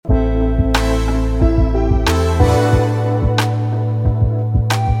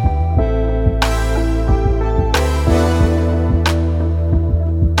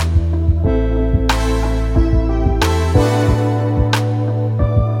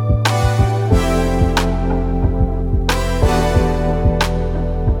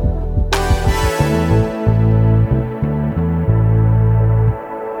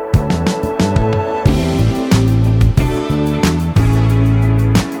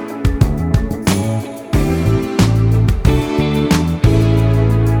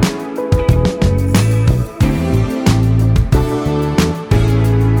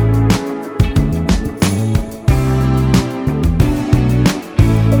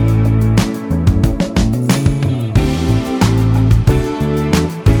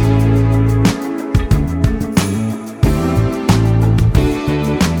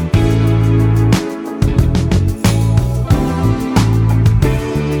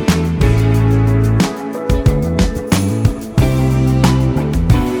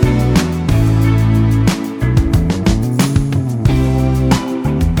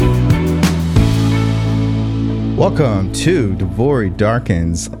Welcome to DeVory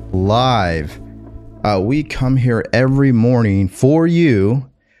Darkins Live. We come here every morning for you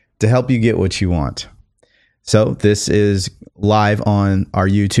to help you get what you want. So this is live on our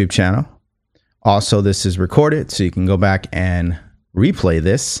YouTube channel. Also, this is recorded, so you can go back and replay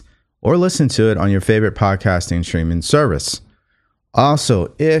this or listen to it on your favorite podcasting streaming service.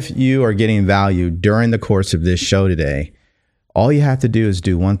 Also, if you are getting value during the course of this show today, all you have to do is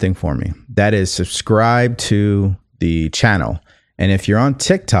do one thing for me. That is subscribe to the channel. And if you're on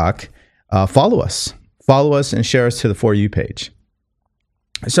TikTok, follow us. Follow us and share us to the For You page.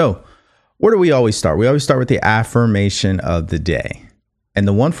 So where do we always start? We always start with the affirmation of the day. And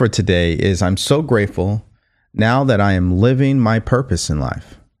the one for today is, I'm so grateful now that I am living my purpose in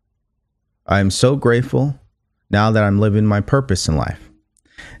life. I am so grateful now that I'm living my purpose in life.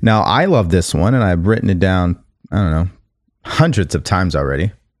 Now, I love this one, and I've written it down, I don't know, hundreds of times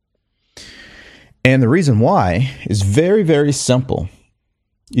already. And the reason why is very, very simple.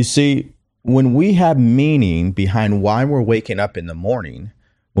 You see, when we have meaning behind why we're waking up in the morning,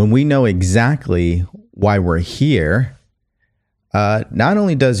 when we know exactly why we're here, not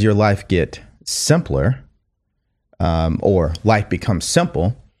only does your life get simpler, or life becomes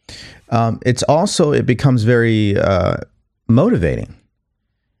simple, it becomes very motivating.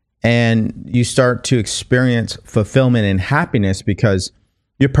 And you start to experience fulfillment and happiness because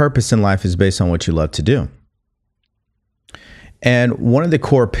your purpose in life is based on what you love to do. And one of the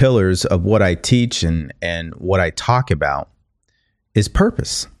core pillars of what I teach and what I talk about is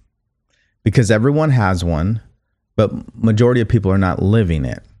purpose. Because everyone has one, but majority of people are not living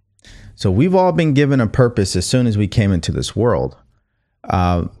it. So we've all been given a purpose as soon as we came into this world.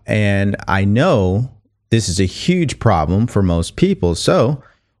 And I know this is a huge problem for most people. So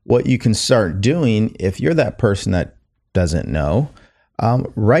what you can start doing, if you're that person that doesn't know,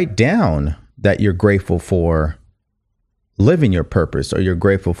 write down that you're grateful for living your purpose, or you're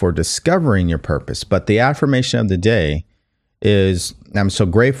grateful for discovering your purpose. But the affirmation of the day is, I'm so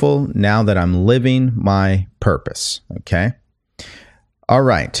grateful now that I'm living my purpose. Okay. All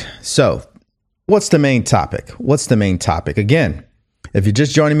right. So what's the main topic? Again, if you're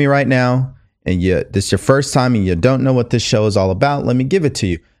just joining me right now and this is your first time and you don't know what this show is all about, let me give it to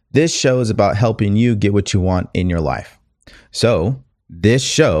you. This show is about helping you get what you want in your life. So this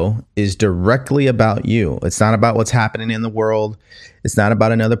show is directly about you. It's not about what's happening in the world. It's not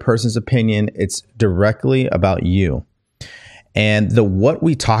about another person's opinion. It's directly about you. And what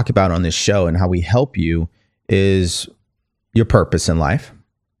we talk about on this show and how we help you is your purpose in life.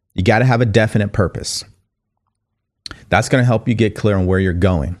 You got to have a definite purpose. That's going to help you get clear on where you're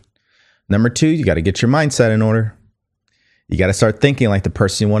going. Number 2, you got to get your mindset in order. You got to start thinking like the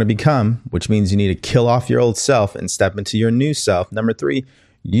person you want to become, which means you need to kill off your old self and step into your new self. Number 3,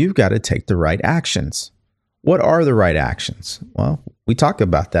 you've got to take the right actions. What are the right actions? Well, we talk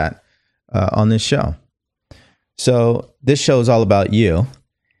about that on this show. So this show is all about you.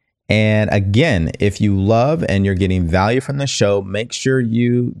 And again, if you love and you're getting value from the show, make sure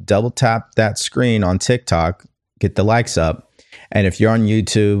you double tap that screen on TikTok, get the likes up. And if you're on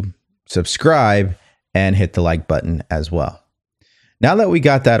YouTube, subscribe and hit the like button as well. Now that we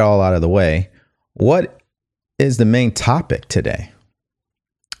got that all out of the way, what is the main topic today?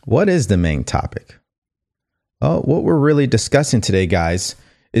 What is the main topic? Well, what we're really discussing today, guys,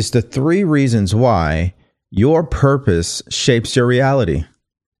 is the 3 reasons why your purpose shapes your reality.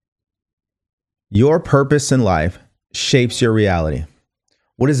 Your purpose in life shapes your reality.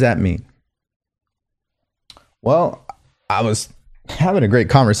 What does that mean? Well, I was having a great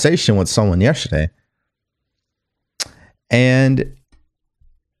conversation with someone yesterday, and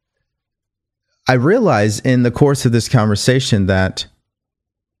I realized in the course of this conversation that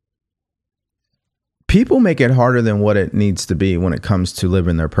people make it harder than what it needs to be when it comes to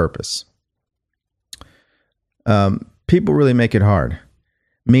living their purpose. People really make it hard,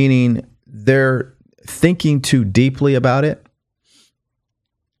 meaning they're thinking too deeply about it.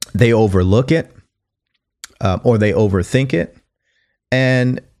 They overlook it, or they overthink it.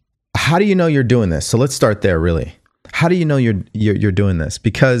 And how do you know you're doing this? So let's start there, really. How do you know you're doing this?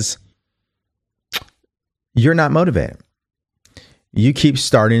 Because you're not motivated. You keep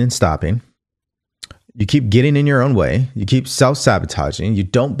starting and stopping. You keep getting in your own way. You keep self-sabotaging. You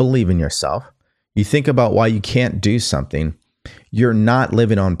don't believe in yourself. You think about why you can't do something. You're not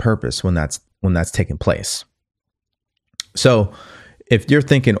living on purpose when that's taking place. So if you're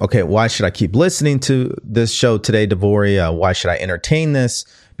thinking, okay, why should I keep listening to this show today, DeVory? Why should I entertain this?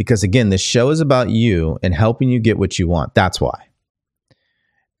 Because again, this show is about you and helping you get what you want. That's why.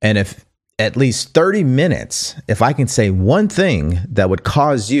 And if at least 30 minutes, if I can say one thing that would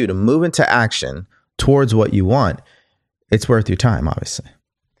cause you to move into action towards what you want, it's worth your time, obviously.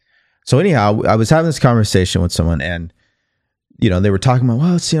 So anyhow, I was having this conversation with someone, and they were talking about,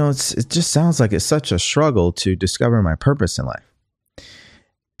 well, it just sounds like it's such a struggle to discover my purpose in life.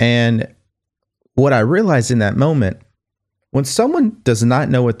 And what I realized in that moment, when someone does not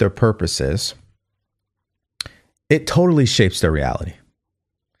know what their purpose is, it totally shapes their reality.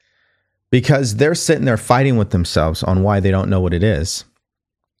 Because they're sitting there fighting with themselves on why they don't know what it is,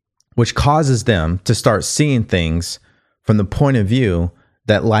 which causes them to start seeing things from the point of view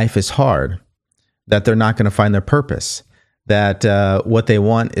that life is hard, that they're not going to find their purpose, that what they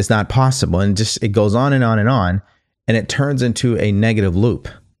want is not possible. And just it goes on and on and on, and it turns into a negative loop.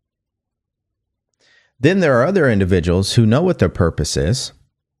 Then there are other individuals who know what their purpose is,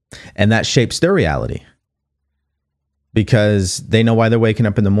 and that shapes their reality. Because they know why they're waking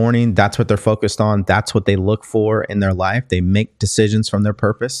up in the morning. That's what they're focused on. That's what they look for in their life. They make decisions from their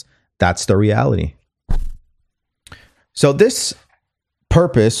purpose. That's their reality. So this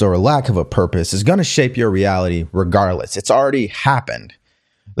purpose or lack of a purpose is going to shape your reality regardless. It's already happened.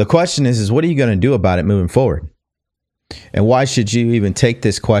 The question is what are you going to do about it moving forward? And why should you even take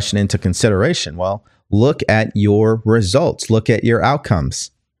this question into consideration? Well, look at your results. Look at your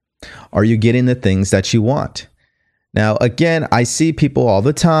outcomes. Are you getting the things that you want? Now, again, I see people all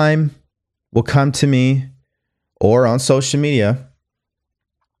the time will come to me or on social media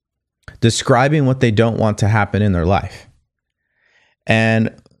describing what they don't want to happen in their life.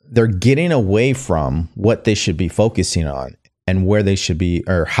 And they're getting away from what they should be focusing on and where they should be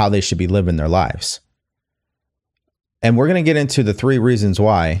or how they should be living their lives. And we're going to get into the 3 reasons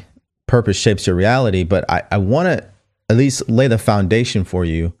why purpose shapes your reality, but I want to at least lay the foundation for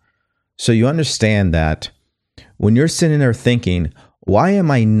you so you understand that when you're sitting there thinking, why am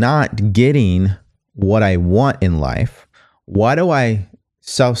I not getting what I want in life? Why do I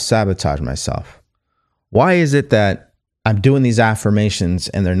self-sabotage myself? Why is it that I'm doing these affirmations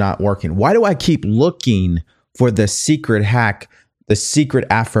and they're not working? Why do I keep looking for the secret hack, the secret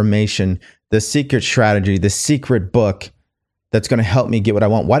affirmation, the secret strategy, the secret book that's going to help me get what I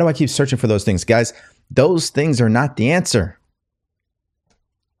want? Why do I keep searching for those things? Guys, those things are not the answer.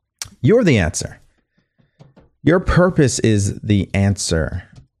 You're the answer. Your purpose is the answer.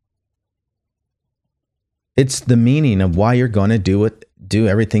 It's the meaning of why you're going to do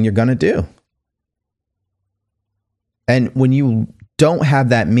everything you're going to do. And when you don't have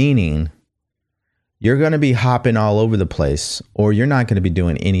that meaning, you're going to be hopping all over the place, or you're not going to be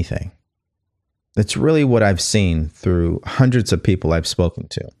doing anything. That's really what I've seen through hundreds of people I've spoken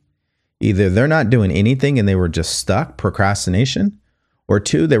to. Either they're not doing anything and they were just stuck, procrastination, or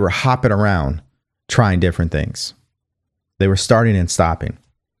 2, they were hopping around trying different things. They were starting and stopping.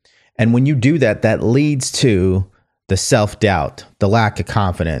 And when you do that, that leads to the self-doubt, the lack of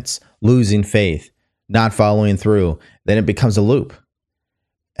confidence, losing faith, not following through. Then it becomes a loop.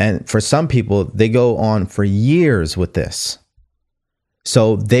 And for some people, they go on for years with this.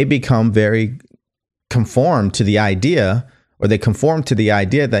 So they become very conformed to the idea, or they conform to the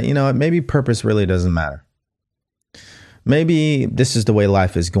idea that, maybe purpose really doesn't matter. Maybe this is the way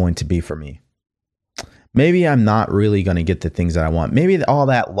life is going to be for me. Maybe I'm not really going to get the things that I want. Maybe all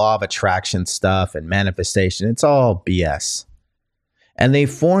that law of attraction stuff and manifestation, it's all BS. And they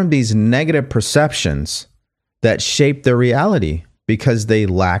form these negative perceptions that shape their reality because they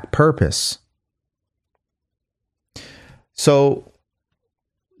lack purpose. So,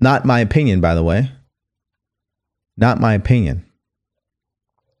 not my opinion, by the way. Not my opinion.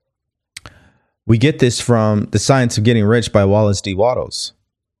 We get this from The Science of Getting Rich by Wallace D. Wattles.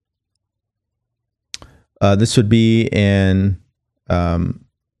 This would be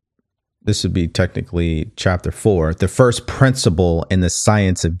technically chapter 4, the first principle in the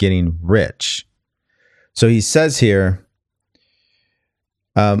science of getting rich. So he says here,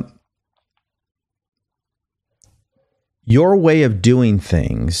 your way of doing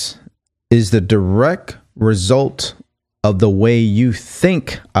things is the direct result of the way you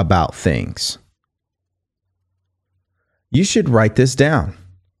think about things. You should write this down.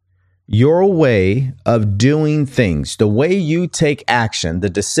 Your way of doing things, the way you take action, the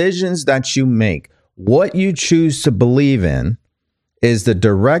decisions that you make, what you choose to believe in is the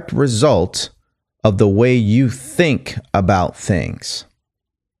direct result of the way you think about things.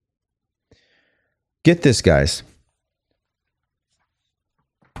 Get this, guys.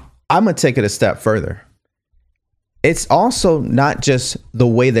 I'm going to take it a step further. It's also not just the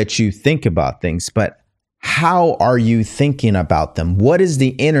way that you think about things, but how are you thinking about them? What is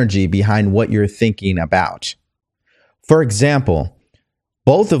the energy behind what you're thinking about? For example,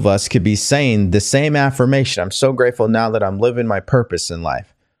 both of us could be saying the same affirmation. I'm so grateful now that I'm living my purpose in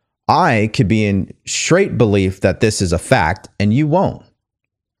life. I could be in straight belief that this is a fact and you won't.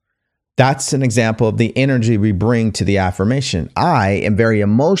 That's an example of the energy we bring to the affirmation. I am very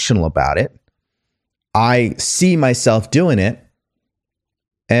emotional about it. I see myself doing it,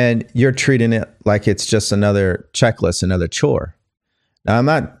 and you're treating it like it's just another checklist, another chore. Now, I'm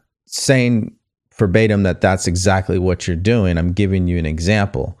not saying verbatim that that's exactly what you're doing. I'm giving you an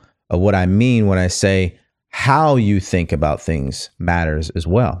example of what I mean when I say how you think about things matters as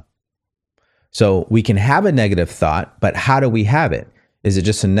well. So we can have a negative thought, but how do we have it? Is it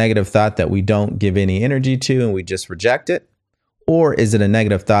just a negative thought that we don't give any energy to and we just reject it? Or is it a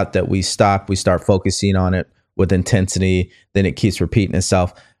negative thought that we start focusing on it with intensity, then it keeps repeating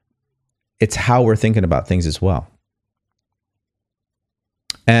itself? It's how we're thinking about things as well.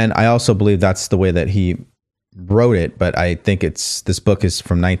 And I also believe that's the way that he wrote it, but I think this book is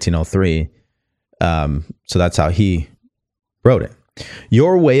from 1903. So that's how he wrote it.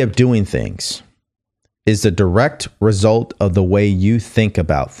 Your way of doing things is the direct result of the way you think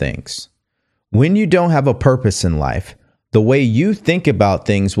about things. When you don't have a purpose in life, the way you think about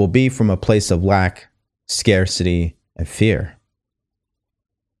things will be from a place of lack, scarcity, and fear.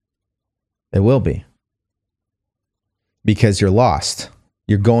 It will be. Because you're lost.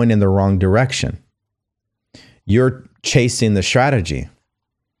 You're going in the wrong direction. You're chasing the strategy.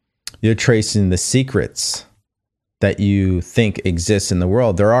 You're tracing the secrets that you think exist in the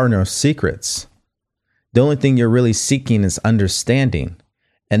world. There are no secrets. The only thing you're really seeking is understanding.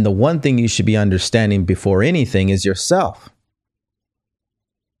 And the one thing you should be understanding before anything is yourself.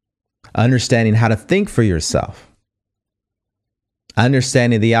 Understanding how to think for yourself.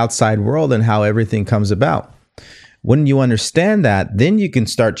 Understanding the outside world and how everything comes about. When you understand that, then you can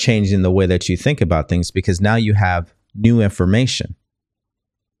start changing the way that you think about things, because now you have new information.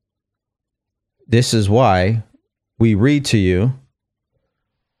 This is why we read to you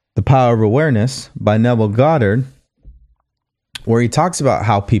The Power of Awareness by Neville Goddard, where he talks about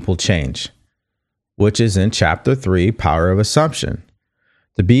how people change, which is in chapter 3, Power of Assumption.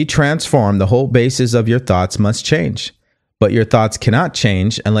 To be transformed, the whole basis of your thoughts must change, but your thoughts cannot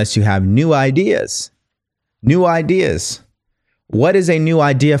change unless you have new ideas. New ideas. What is a new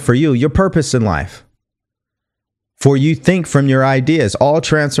idea for you? Your purpose in life. For you think from your ideas. All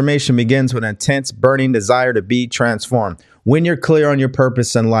transformation begins with an intense, burning desire to be transformed. When you're clear on your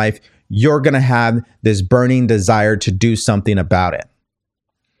purpose in life, you're going to have this burning desire to do something about it.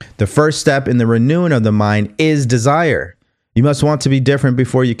 The first step in the renewing of the mind is desire. You must want to be different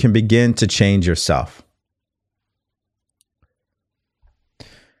before you can begin to change yourself.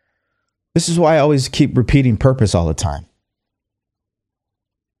 This is why I always keep repeating purpose all the time.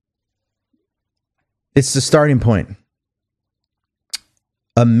 It's the starting point.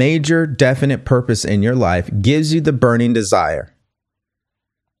 A major, definite purpose in your life gives you the burning desire.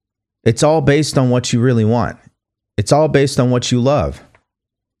 It's all based on what you really want. It's all based on what you love.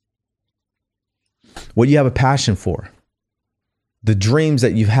 What you have a passion for. The dreams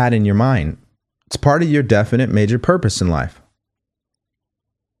that you've had in your mind. It's part of your definite major purpose in life.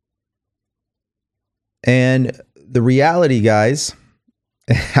 And the reality, guys,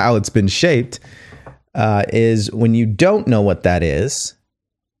 how it's been shaped, is when you don't know what that is,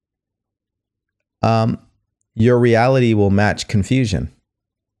 your reality will match confusion.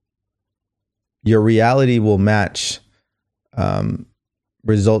 Your reality will match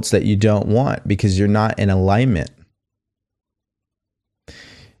results that you don't want because you're not in alignment.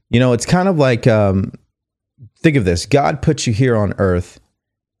 You know, it's kind of like, think of this. God put you here on earth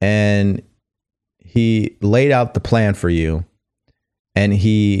and he laid out the plan for you and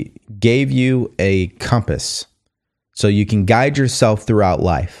he gave you a compass so you can guide yourself throughout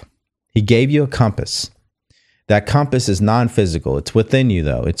life. He gave you a compass. That compass is non-physical. It's within you,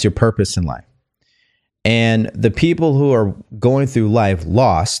 though. It's your purpose in life. And the people who are going through life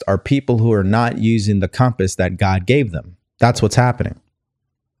lost are people who are not using the compass that God gave them. That's what's happening.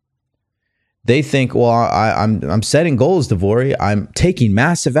 They think, well, I'm setting goals, DeVory. I'm taking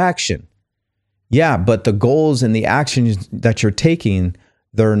massive action. Yeah, but the goals and the actions that you're taking,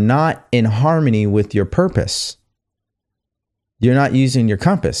 they're not in harmony with your purpose. You're not using your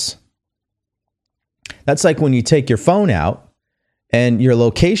compass. That's like when you take your phone out and your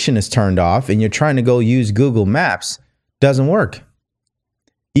location is turned off and you're trying to go use Google Maps. Doesn't work.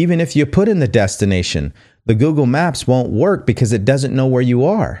 Even if you put in the destination, the Google Maps won't work because it doesn't know where you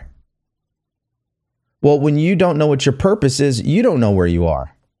are. Well, when you don't know what your purpose is, you don't know where you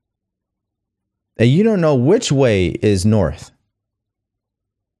are. And you don't know which way is north.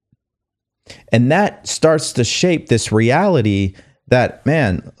 And that starts to shape this reality that,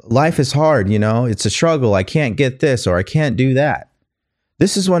 man, life is hard, you know, it's a struggle. I can't get this or I can't do that.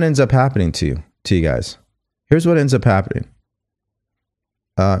 This is what ends up happening to you guys. Here's what ends up happening.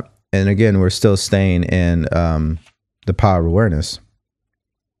 And again, we're still staying in the power of awareness.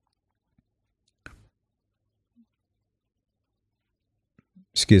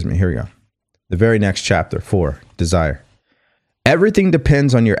 Excuse me. Here we go. The very next chapter, 4, desire. Everything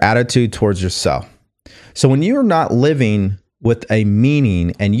depends on your attitude towards yourself. So when you're not living with a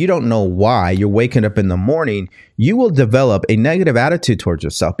meaning and you don't know why you're waking up in the morning, you will develop a negative attitude towards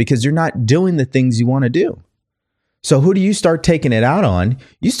yourself because you're not doing the things you want to do. So who do you start taking it out on?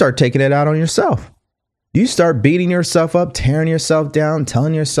 You start taking it out on yourself. You start beating yourself up, tearing yourself down,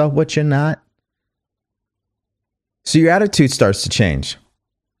 telling yourself what you're not. So your attitude starts to change.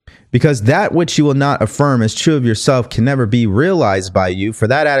 Because that which you will not affirm as true of yourself can never be realized by you, for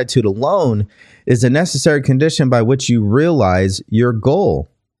that attitude alone is a necessary condition by which you realize your goal.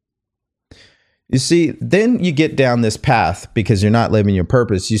 You see, then you get down this path because you're not living your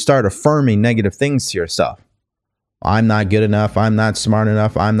purpose. You start affirming negative things to yourself. I'm not good enough. I'm not smart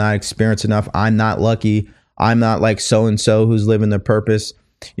enough. I'm not experienced enough. I'm not lucky. I'm not like so-and-so who's living their purpose.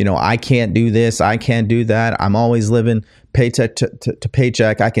 You know, I can't do this. I can't do that. I'm always living paycheck to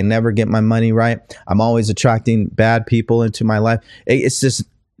paycheck. I can never get my money right. I'm always attracting bad people into my life. It's this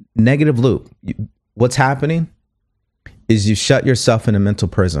negative loop. What's happening is you shut yourself in a mental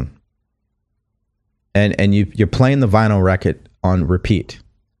prison. And you're playing the vinyl record on repeat.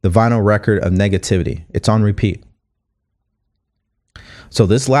 The vinyl record of negativity. It's on repeat. So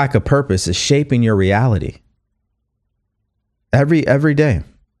this lack of purpose is shaping your reality. Every day.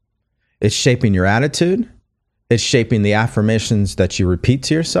 It's shaping your attitude. It's shaping the affirmations that you repeat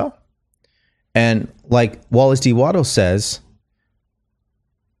to yourself. And like Wallace D. Waddell says,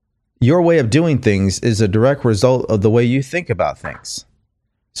 your way of doing things is a direct result of the way you think about things.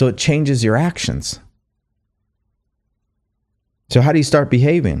 So it changes your actions. So how do you start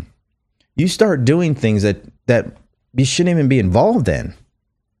behaving? You start doing things that you shouldn't even be involved in.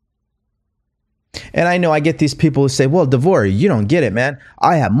 And I know I get these people who say, well, DeVory, you don't get it, man.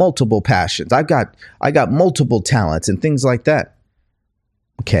 I have multiple passions. I got multiple talents and things like that.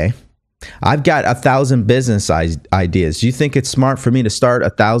 Okay. I've got 1,000 business ideas. Do you think it's smart for me to start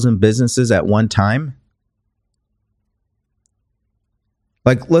 1,000 businesses at one time?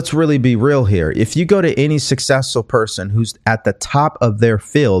 Like, let's really be real here. If you go to any successful person who's at the top of their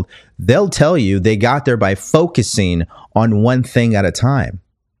field, they'll tell you they got there by focusing on one thing at a time.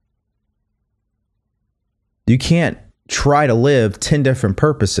 You can't try to live 10 different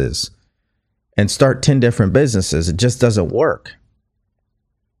purposes and start 10 different businesses. It just doesn't work.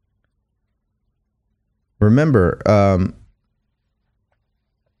 Remember,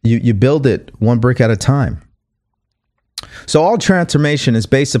 you build it one brick at a time. So all transformation is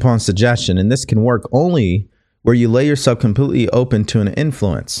based upon suggestion, and this can work only where you lay yourself completely open to an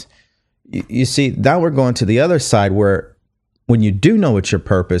influence. You see, now we're going to the other side where when you do know it's your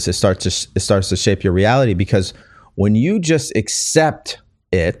purpose, it starts to shape your reality, because when you just accept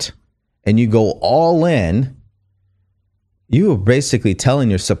it and you go all in, you are basically telling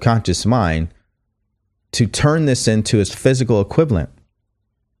your subconscious mind to turn this into its physical equivalent.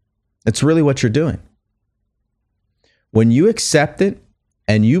 It's really what you're doing. When you accept it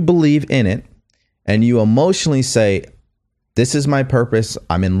and you believe in it and you emotionally say, this is my purpose,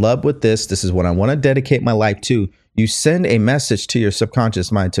 I'm in love with this, this is what I want to dedicate my life to, you send a message to your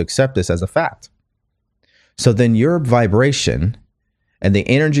subconscious mind to accept this as a fact. So then your vibration and the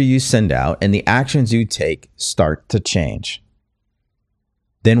energy you send out and the actions you take start to change.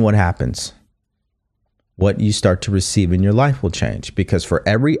 Then what happens? What you start to receive in your life will change, because for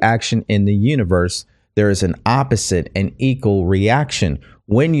every action in the universe, there is an opposite and equal reaction.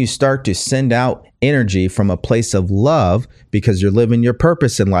 When you start to send out energy from a place of love, because you're living your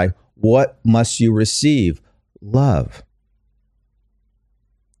purpose in life, what must you receive? Love.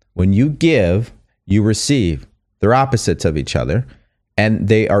 When you give, you receive. They're opposites of each other, and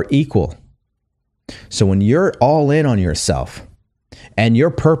they are equal. So when you're all in on yourself and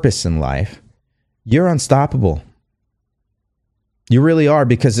your purpose in life, you're unstoppable. You really are,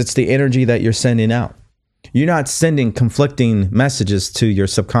 because it's the energy that you're sending out. You're not sending conflicting messages to your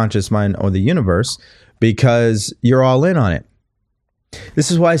subconscious mind or the universe, because you're all in on it. This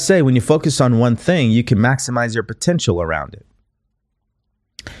is why I say when you focus on one thing, you can maximize your potential around it.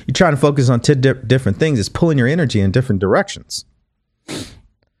 You're trying to focus on 10 different things. It's pulling your energy in different directions.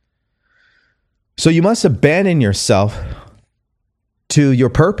 So you must abandon yourself to your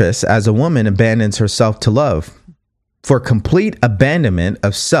purpose as a woman abandons herself to love. For complete abandonment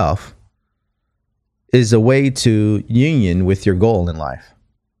of self is a way to union with your goal in life.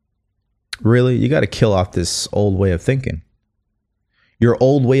 Really, you got to kill off this old way of thinking. your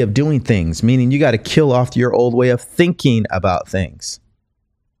old way of doing things, meaning you got to kill off your old way of thinking about things.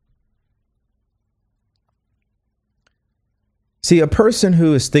 See, a person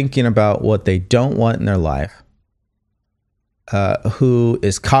who is thinking about what they don't want in their life, who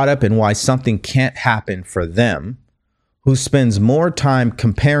is caught up in why something can't happen for them, who spends more time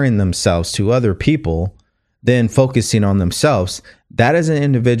comparing themselves to other people than focusing on themselves, that is an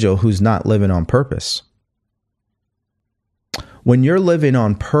individual who's not living on purpose. When you're living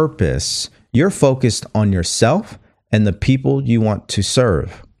on purpose, you're focused on yourself and the people you want to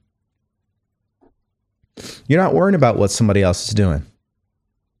serve. You're not worrying about what somebody else is doing.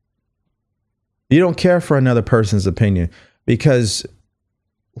 You don't care for another person's opinion, because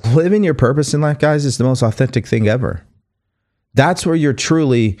living your purpose in life, guys, is the most authentic thing ever. That's where you're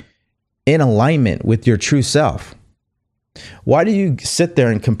truly in alignment with your true self. Why do you sit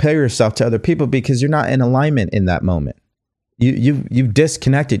there and compare yourself to other people? Because you're not in alignment in that moment. You've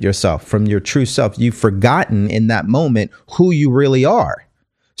disconnected yourself from your true self. You've forgotten in that moment who you really are.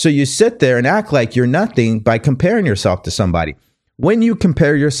 So you sit there and act like you're nothing by comparing yourself to somebody. When you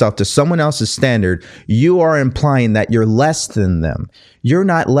compare yourself to someone else's standard, you are implying that you're less than them. You're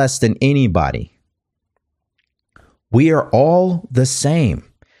not less than anybody. We are all the same.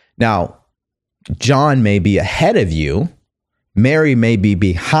 Now, John may be ahead of you. Mary may be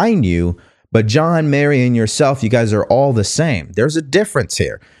behind you. But John, Mary, and yourself, you guys are all the same. There's a difference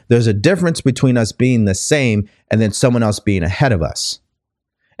here. There's a difference between us being the same and then someone else being ahead of us.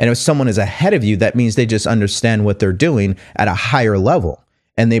 And if someone is ahead of you, that means they just understand what they're doing at a higher level.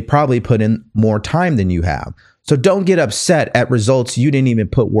 And they probably put in more time than you have. So don't get upset at results you didn't even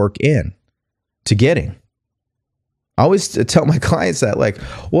put work in to getting. I always tell my clients that, like,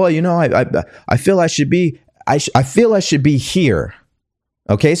 well, you know, I feel I should be here.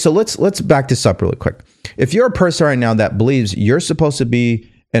 Okay, so let's back this up really quick. If you're a person right now that believes you're supposed to be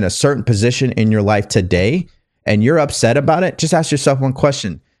in a certain position in your life today and you're upset about it, just ask yourself one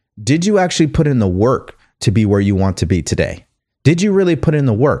question. Did you actually put in the work to be where you want to be today? Did you really put in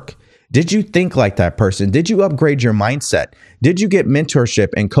the work? Did you think like that person? Did you upgrade your mindset? Did you get mentorship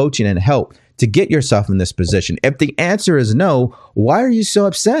and coaching and help to get yourself in this position? If the answer is no, why are you so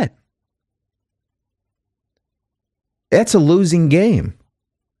upset? It's a losing game.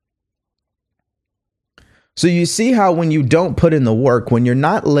 So you see how when you don't put in the work, when you're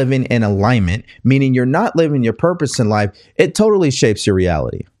not living in alignment, meaning you're not living your purpose in life, it totally shapes your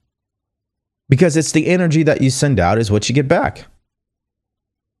reality. Because it's the energy that you send out is what you get back.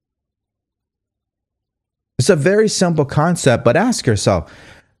 It's a very simple concept, but ask yourself,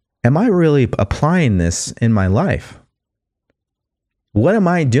 am I really applying this in my life? What am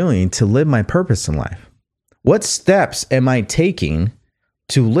I doing to live my purpose in life? What steps am I taking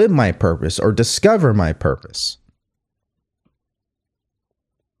to live my purpose or discover my purpose?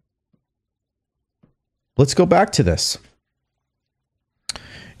 Let's go back to this.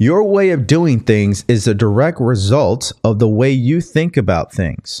 Your way of doing things is a direct result of the way you think about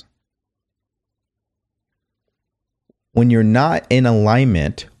things. When you're not in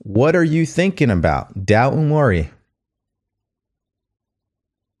alignment, what are you thinking about? Doubt and worry.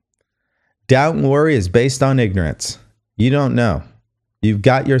 Doubt and worry is based on ignorance. You don't know. You've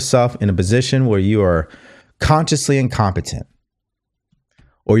got yourself in a position where you are consciously incompetent,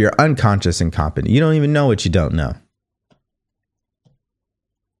 or you're unconscious incompetent. You don't even know what you don't know.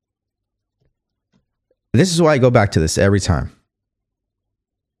 This is why I go back to this every time.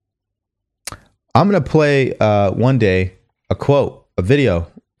 I'm going to play one day a quote, a video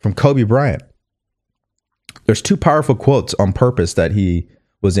from Kobe Bryant. There's two powerful quotes on purpose that he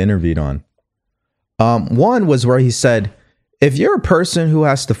was interviewed on. One was where he said, if you're a person who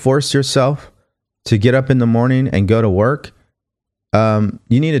has to force yourself to get up in the morning and go to work, you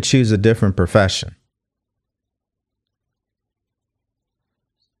need to choose a different profession.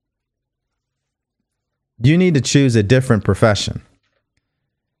 You need to choose a different profession.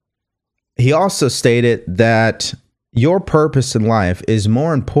 He also stated that your purpose in life is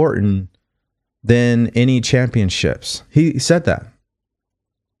more important than any championships. He said that.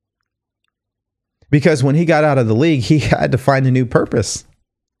 Because when he got out of the league, he had to find a new purpose.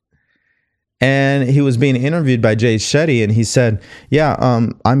 And he was being interviewed by Jay Shetty, and he said, yeah,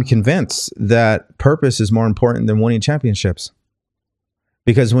 I'm convinced that purpose is more important than winning championships.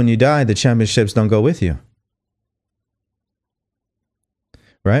 Because when you die, the championships don't go with you.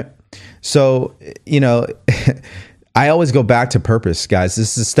 Right? So, you know, I always go back to purpose, guys.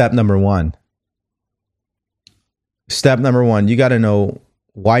 This is step number one. Step number one, you got to know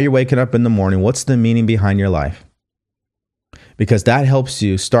why you're waking up in the morning. What's the meaning behind your life? Because that helps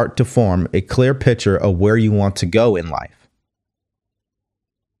you start to form a clear picture of where you want to go in life.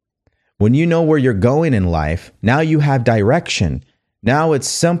 When you know where you're going in life, now you have direction. Now it's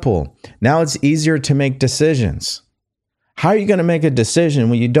simple. Now it's easier to make decisions. How are you going to make a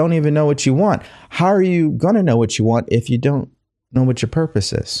decision when you don't even know what you want? How are you going to know what you want if you don't know what your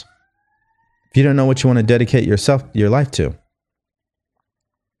purpose is? If you don't know what you want to dedicate your life to?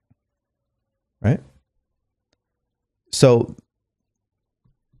 Right? So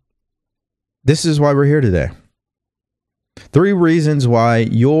this is why we're here today. 3 reasons why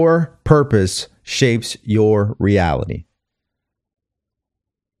your purpose shapes your reality.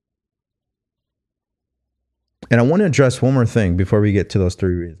 And I want to address one more thing before we get to those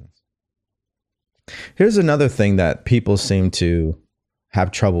 3 reasons. Here's another thing that people seem to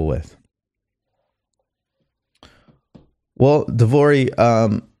have trouble with. Well, DeVory,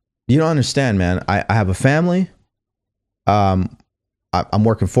 you don't understand, man. I have a family. I'm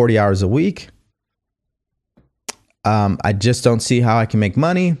working 40 hours a week. I just don't see how I can make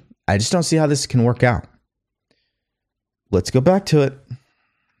money. I just don't see how this can work out. Let's go back to it.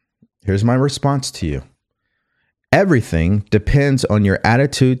 Here's my response to you. Everything depends on your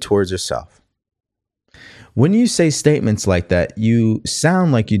attitude towards yourself. When you say statements like that, you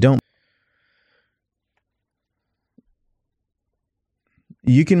sound like you don't.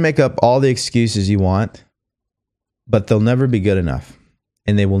 You can make up all the excuses you want, but they'll never be good enough,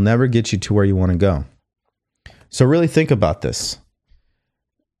 and they will never get you to where you want to go. So really think about this.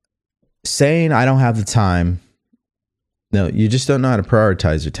 Saying I don't have the time, no, you just don't know how to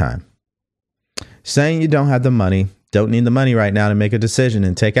prioritize your time. Saying you don't have the money, don't need the money right now to make a decision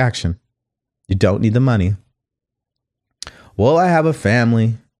and take action. You don't need the money. Well, I have a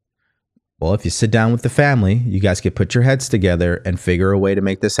family. Well, if you sit down with the family, you guys can put your heads together and figure a way to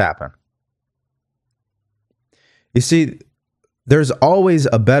make this happen. You see, there's always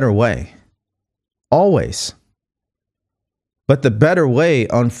a better way. Always. But the better way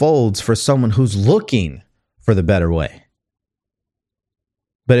unfolds for someone who's looking for the better way.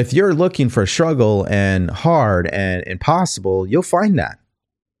 But if you're looking for struggle and hard and impossible, you'll find that.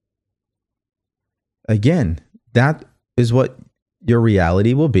 Again, that is what your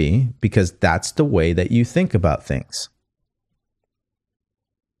reality will be, because that's the way that you think about things.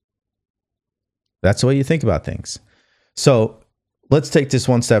 That's the way you think about things. So let's take this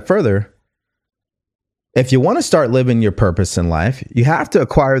one step further. If you want to start living your purpose in life, you have to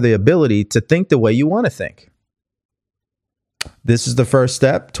acquire the ability to think the way you want to think. This is the first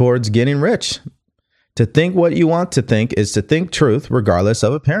step towards getting rich. To think what you want to think is to think truth regardless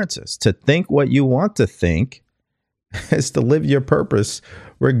of appearances. To think what you want to think is to live your purpose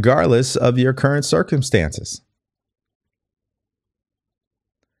regardless of your current circumstances.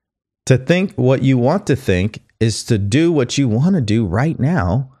 To think what you want to think is to do what you want to do right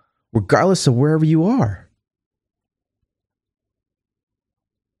now, regardless of wherever you are.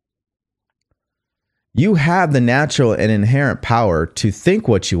 You have the natural and inherent power to think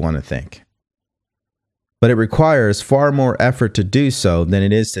what you want to think, but it requires far more effort to do so than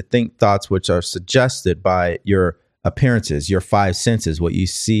it is to think thoughts which are suggested by your appearances, your 5 senses, what you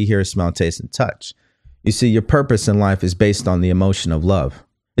see, hear, smell, taste, and touch. You see, your purpose in life is based on the emotion of love.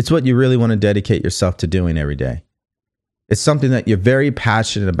 It's what you really want to dedicate yourself to doing every day. It's something that you're very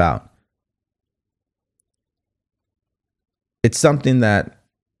passionate about. It's something that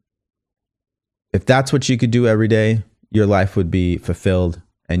if that's what you could do every day, your life would be fulfilled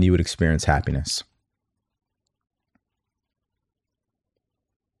and you would experience happiness.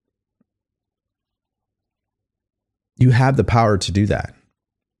 You have the power to do that.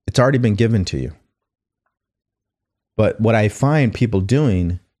 It's already been given to you. But what I find people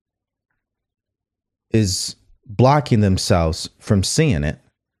doing is blocking themselves from seeing it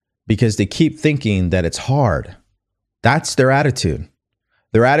because they keep thinking that it's hard. That's their attitude.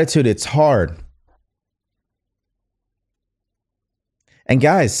 Their attitude, it's hard. And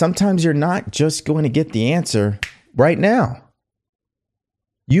guys, sometimes you're not just going to get the answer right now.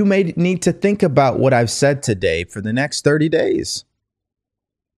 You may need to think about what I've said today for the next 30 days.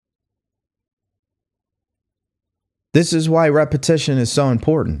 This is why repetition is so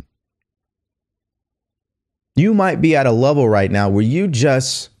important. You might be at a level right now where you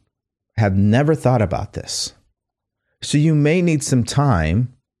just have never thought about this. So you may need some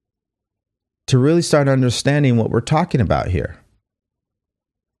time to really start understanding what we're talking about here.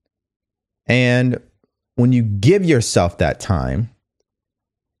 And when you give yourself that time,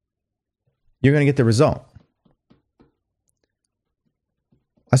 you're going to get the result.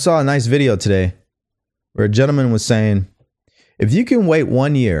 I saw a nice video today where a gentleman was saying, if you can wait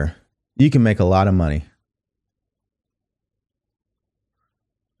 1 year, you can make a lot of money.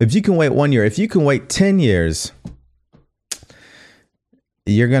 If you can wait 1 year, if you can wait 10 years,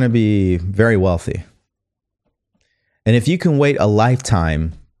 you're going to be very wealthy. And if you can wait a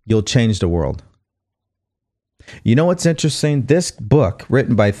lifetime, you'll change the world. You know what's interesting? This book,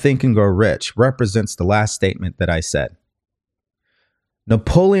 written by Think and Grow Rich, represents the last statement that I said.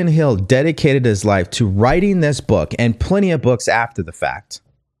 Napoleon Hill dedicated his life to writing this book and plenty of books after the fact.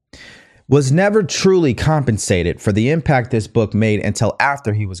 Was never truly compensated for the impact this book made until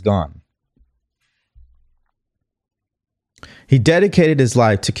after he was gone. He dedicated his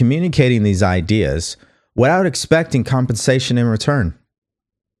life to communicating these ideas without expecting compensation in return.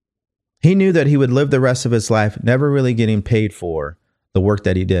 He knew that he would live the rest of his life never really getting paid for the work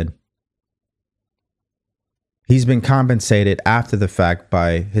that he did. He's been compensated after the fact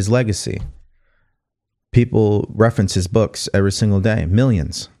by his legacy. People reference his books every single day,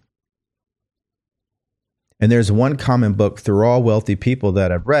 millions. And there's one common book through all wealthy people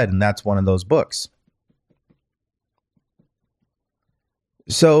that I've read, and that's one of those books.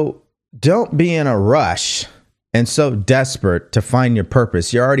 So don't be in a rush and so desperate to find your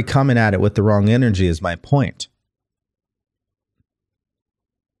purpose. You're already coming at it with the wrong energy, is my point.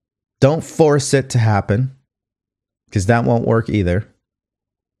 Don't force it to happen, because that won't work either.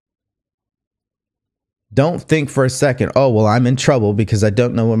 Don't think for a second, oh, well, I'm in trouble because I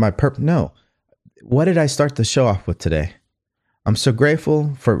don't know what my purpose. No. What did I start the show off with today? I'm so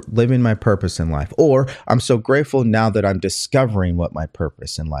grateful for living my purpose in life. Or I'm so grateful now that I'm discovering what my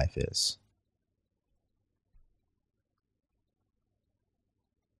purpose in life is.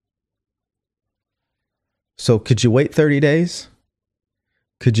 So could you wait 30 days?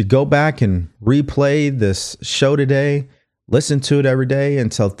 Could you go back and replay this show today, listen to it every day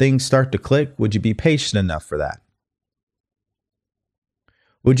until things start to click? Would you be patient enough for that?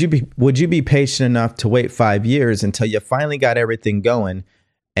 Would you be patient enough to wait 5 years until you finally got everything going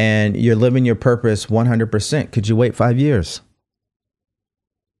and you're living your purpose 100%? Could you wait 5 years?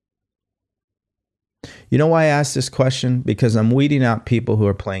 You know why I ask this question? Because I'm weeding out people who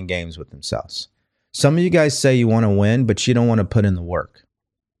are playing games with themselves. Some of you guys say you want to win, but you don't want to put in the work.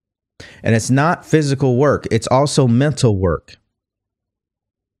 And it's not physical work. It's also mental work.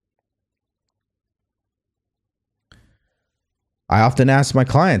 I often ask my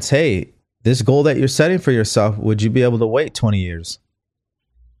clients, hey, this goal that you're setting for yourself, would you be able to wait 20 years?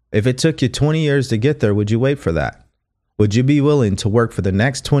 If it took you 20 years to get there, would you wait for that? Would you be willing to work for the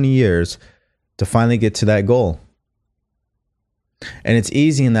next 20 years to finally get to that goal? And it's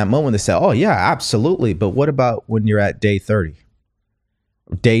easy in that moment to say, oh, yeah, absolutely. But what about when you're at day 30,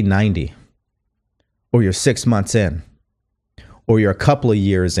 or day 90, or you're 6 months in, or you're a couple of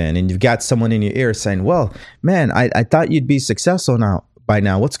years in, and you've got someone in your ear saying, well, man, I thought you'd be successful by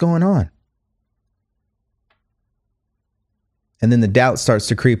now. What's going on? And then the doubt starts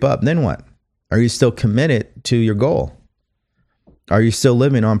to creep up. Then what? Are you still committed to your goal? Are you still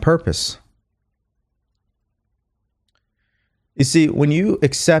living on purpose? You see, when you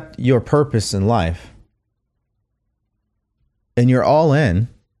accept your purpose in life and you're all in,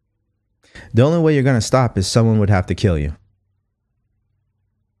 the only way you're going to stop is someone would have to kill you.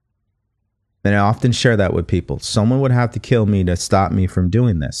 And I often share that with people. Someone would have to kill me to stop me from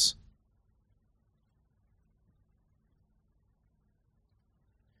doing this.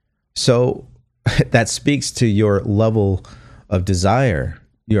 So that speaks to your level of desire,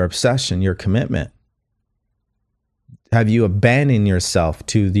 your obsession, your commitment. Have you abandoned yourself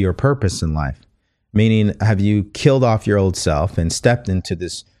to your purpose in life? Meaning, have you killed off your old self and stepped into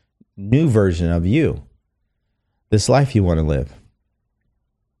this new version of you, this life you want to live?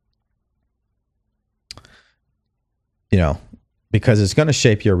 You know, because it's going to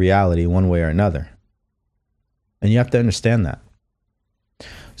shape your reality one way or another. And you have to understand that.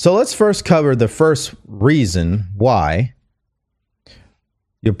 So let's first cover the first reason why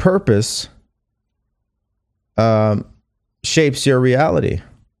your purpose shapes your reality.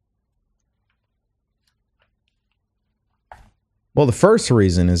 Well, the first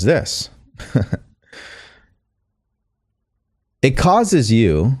reason is this. It causes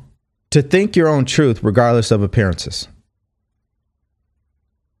you to think your own truth regardless of appearances.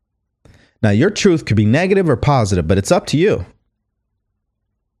 Now, your truth could be negative or positive, but it's up to you.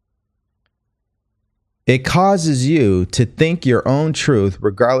 It causes you to think your own truth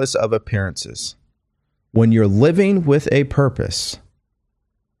regardless of appearances. When you're living with a purpose,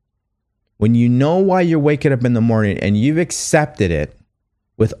 when you know why you're waking up in the morning and you've accepted it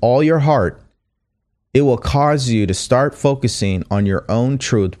with all your heart, it will cause you to start focusing on your own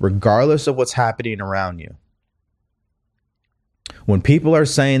truth regardless of what's happening around you. When people are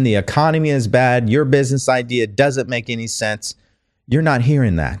saying the economy is bad, your business idea doesn't make any sense, you're not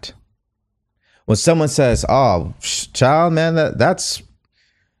hearing that. When someone says, oh, child, man, that's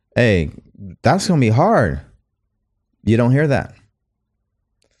Hey, that's going to be hard. You don't hear that.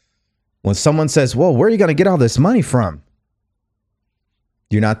 When someone says, well, where are you going to get all this money from?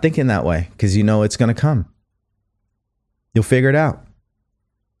 You're not thinking that way because you know it's going to come. You'll figure it out.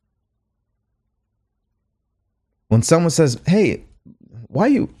 When someone says, hey,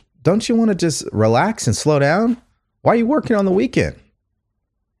 don't you want to just relax and slow down? Why are you working on the weekend?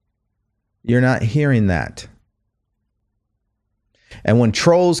 You're not hearing that. And when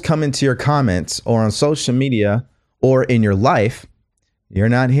trolls come into your comments or on social media or in your life, you're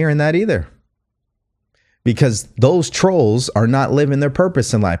not hearing that either. Because those trolls are not living their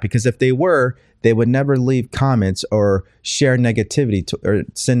purpose in life. Because if they were, they would never leave comments or share negativity or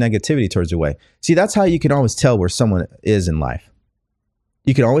send negativity towards your way. See, that's how you can always tell where someone is in life.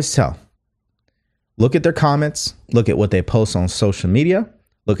 You can always tell. Look at their comments. Look at what they post on social media.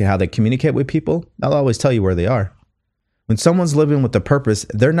 Look at how they communicate with people. That'll always tell you where they are. When someone's living with a purpose,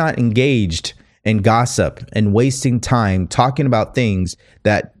 they're not engaged in gossip and wasting time talking about things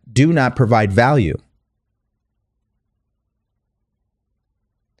that do not provide value.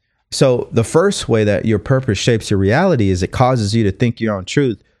 So the first way that your purpose shapes your reality is it causes you to think your own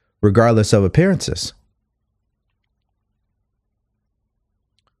truth regardless of appearances.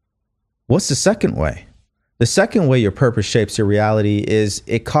 What's the second way? The second way your purpose shapes your reality is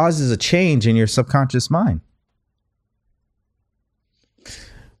it causes a change in your subconscious mind.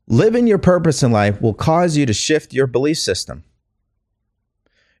 Living your purpose in life will cause you to shift your belief system.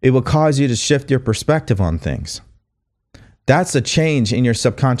 It will cause you to shift your perspective on things. That's a change in your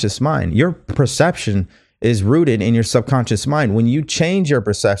subconscious mind. Your perception is rooted in your subconscious mind. When you change your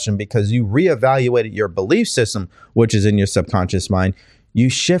perception because you reevaluated your belief system, which is in your subconscious mind, you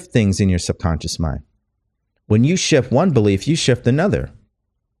shift things in your subconscious mind. When you shift one belief, you shift another.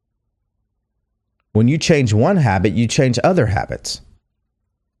 When you change one habit, you change other habits.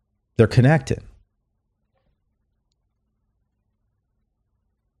 They're connected.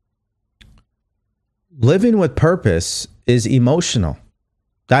 Living with purpose is emotional.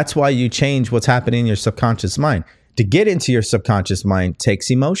 That's why you change what's happening in your subconscious mind. To get into your subconscious mind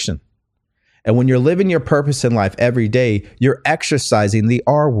takes emotion. And when you're living your purpose in life every day, you're exercising the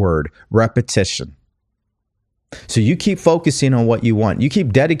R word, repetition. So you keep focusing on what you want. You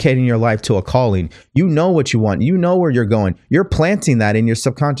keep dedicating your life to a calling. You know what you want. You know where you're going. You're planting that in your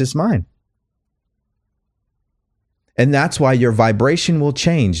subconscious mind. And that's why your vibration will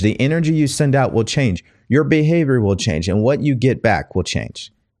change. The energy you send out will change. Your behavior will change. And what you get back will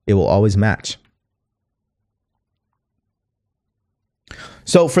change. It will always match.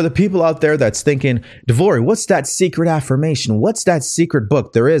 So for the people out there that's thinking, DeVory, what's that secret affirmation? What's that secret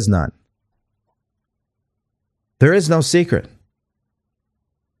book? There is none. There is no secret.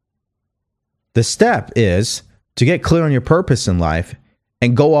 The step is to get clear on your purpose in life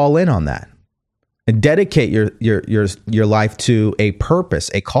and go all in on that. And dedicate your life to a purpose,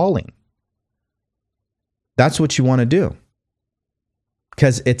 a calling. That's what you want to do.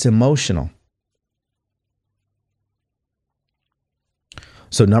 Because it's emotional.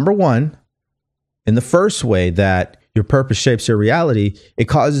 So number one, in the first way that your purpose shapes your reality, it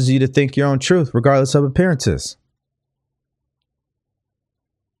causes you to think your own truth regardless of appearances.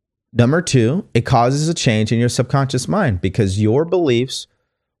 Number two, it causes a change in your subconscious mind because your beliefs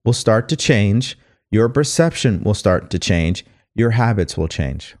will start to change. Your perception will start to change. Your habits will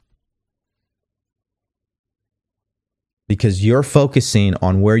change. Because you're focusing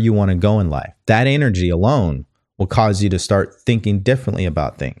on where you want to go in life. That energy alone will cause you to start thinking differently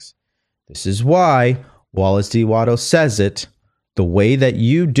about things. This is why Wallace D. Watto says it. The way that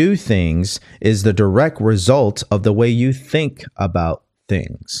you do things is the direct result of the way you think about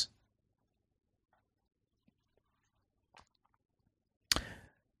things.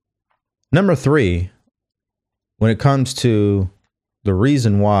 Number three, when it comes to the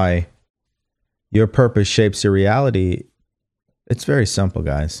reason why your purpose shapes your reality, it's very simple,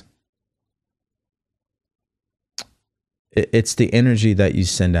 guys. It's the energy that you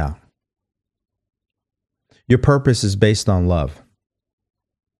send out. Your purpose is based on love.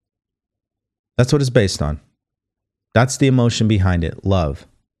 That's what it's based on. That's the emotion behind it, love.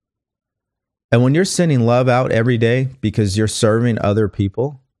 And when you're sending love out every day because you're serving other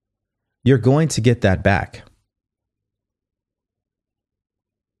people, you're going to get that back.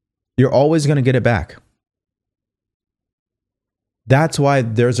 You're always going to get it back. That's why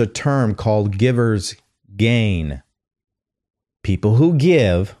there's a term called giver's gain. People who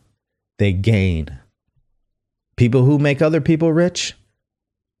give, they gain. People who make other people rich,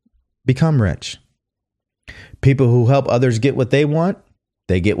 become rich. People who help others get what they want,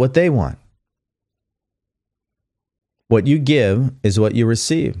 they get what they want. What you give is what you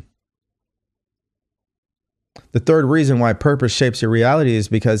receive. The third reason why purpose shapes your reality is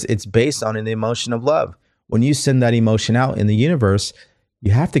because it's based on the emotion of love. When you send that emotion out in the universe,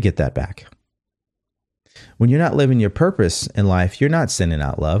 you have to get that back. When you're not living your purpose in life, you're not sending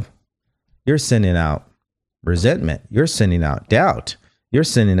out love. You're sending out resentment. You're sending out doubt. You're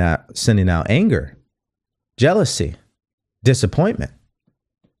sending out anger, jealousy, disappointment.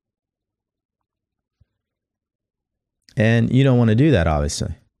 And you don't want to do that,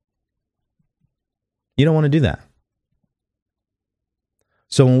 obviously. You don't want to do that.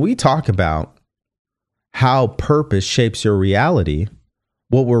 So when we talk about how purpose shapes your reality,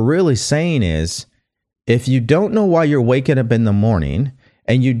 what we're really saying is, if you don't know why you're waking up in the morning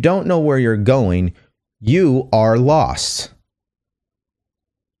and you don't know where you're going, you are lost.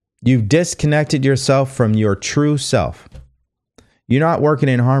 You've disconnected yourself from your true self. You're not working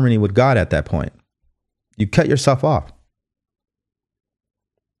in harmony with God at that point. You cut yourself off.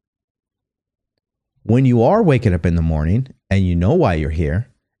 When you are waking up in the morning and you know why you're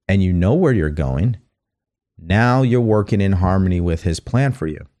here and you know where you're going, now you're working in harmony with His plan for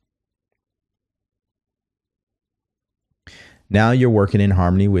you. Now you're working in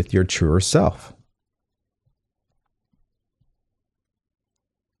harmony with your truer self.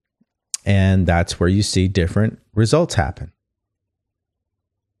 And that's where you see different results happen.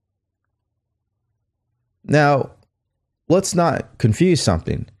 Now, let's not confuse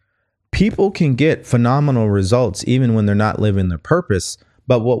something. People can get phenomenal results even when they're not living their purpose,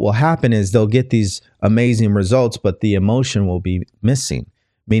 but what will happen is they'll get these amazing results, but the emotion will be missing,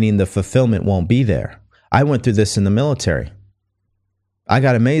 meaning the fulfillment won't be there. I went through this in the military. I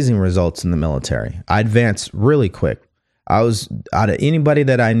got amazing results in the military. I advanced really quick. I was, out of anybody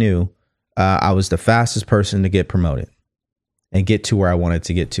that I knew, I was the fastest person to get promoted and get to where I wanted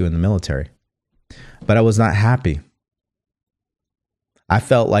to get to in the military. But I was not happy. I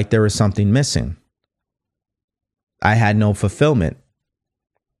felt like there was something missing. I had no fulfillment.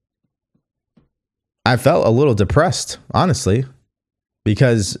 I felt a little depressed, honestly,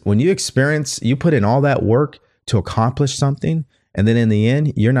 because when you put in all that work to accomplish something, and then in the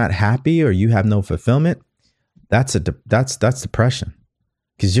end, you're not happy or you have no fulfillment, that's depression.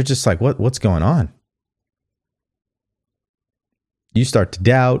 Because you're just like, what's going on? You start to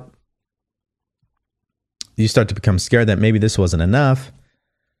doubt. You start to become scared that maybe this wasn't enough.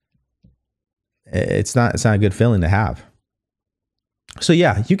 It's not a good feeling to have. So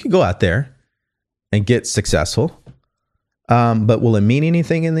yeah, you can go out there and get successful. But will it mean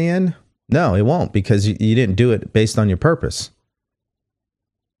anything in the end? No, it won't, because you didn't do it based on your purpose.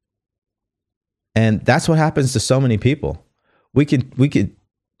 And that's what happens to so many people.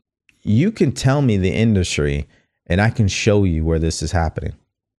 You can tell me the industry and I can show you where this is happening.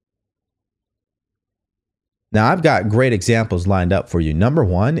 Now, I've got great examples lined up for you. Number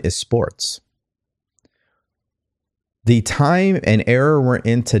one is sports. The time and era we're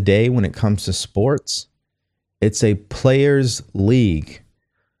in today when it comes to sports, it's a players' league.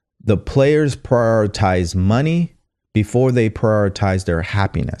 The players prioritize money before they prioritize their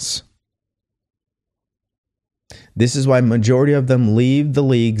happiness. This is why majority of them leave the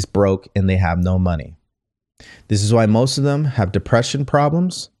leagues broke and they have no money. This is why most of them have depression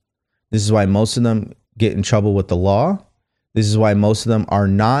problems. This is why most of them get in trouble with the law. This is why most of them are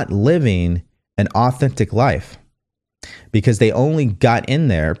not living an authentic life, because they only got in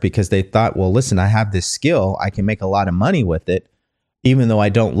there because they thought, well, listen, I have this skill. I can make a lot of money with it. Even though I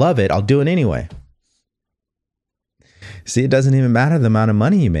don't love it, I'll do it anyway. See, it doesn't even matter the amount of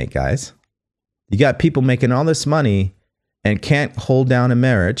money you make, guys. You got people making all this money and can't hold down a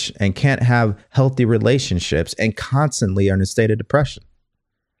marriage and can't have healthy relationships and constantly are in a state of depression.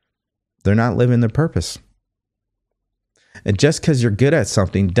 They're not living their purpose. And just because you're good at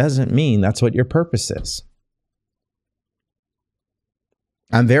something doesn't mean that's what your purpose is.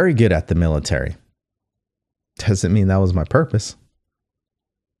 I'm very good at the military. Doesn't mean that was my purpose.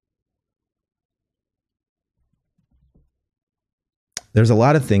 There's a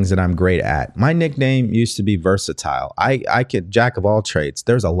lot of things that I'm great at. My nickname used to be versatile. I could jack of all trades.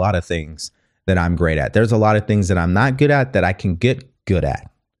 There's a lot of things that I'm great at. There's a lot of things that I'm not good at that I can get good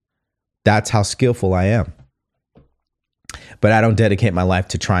at. That's how skillful I am. But I don't dedicate my life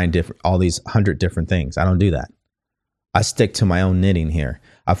to trying all these 100 different things. I don't do that. I stick to my own knitting here.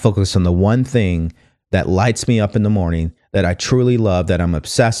 I focus on the one thing that lights me up in the morning, that I truly love, that I'm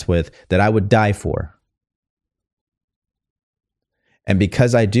obsessed with, that I would die for. And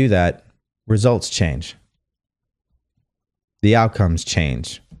because I do that, results change. The outcomes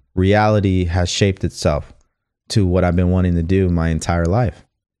change. Reality has shaped itself to what I've been wanting to do my entire life.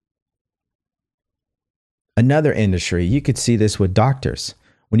 Another industry, you could see this with doctors.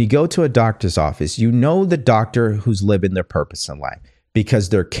 When you go to a doctor's office, you know the doctor who's living their purpose in life because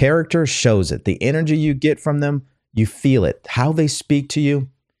their character shows it. The energy you get from them, you feel it. How they speak to you,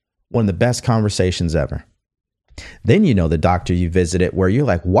 one of the best conversations ever. Then you know the doctor you visited where you're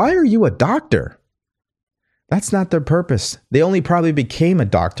like, why are you a doctor? That's not their purpose. They only probably became a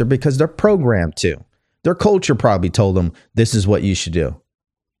doctor because they're programmed to. Their culture probably told them this is what you should do.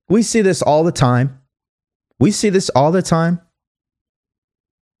 We see this all the time. We see this all the time.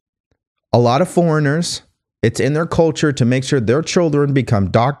 A lot of foreigners, it's in their culture to make sure their children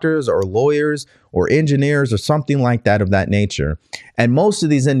become doctors or lawyers or engineers or something like that of that nature. And most of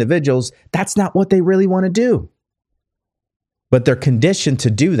these individuals, that's not what they really want to do. But they're conditioned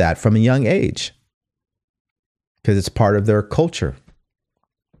to do that from a young age because it's part of their culture.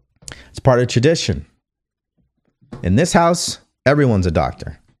 It's part of tradition. In this house, everyone's a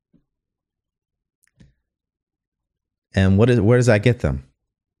doctor. And where does that get them?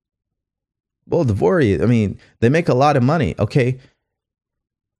 Well, DeVory, I mean, they make a lot of money. Okay.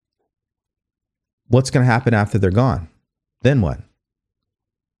 What's going to happen after they're gone? Then what?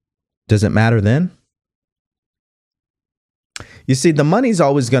 Does it matter then? You see, the money's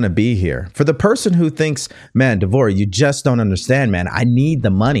always going to be here. For the person who thinks, man, DeVory, you just don't understand, man. I need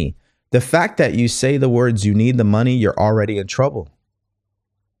the money. The fact that you say the words, you need the money, you're already in trouble.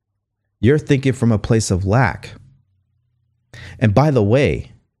 You're thinking from a place of lack. And by the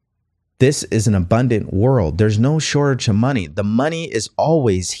way, this is an abundant world. There's no shortage of money. The money is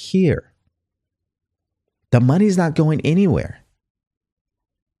always here. The money's not going anywhere.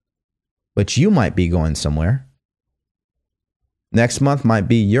 But you might be going somewhere. Next month might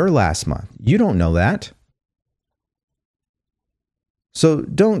be your last month. You don't know that. So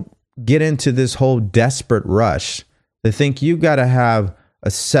don't get into this whole desperate rush to think you got to have a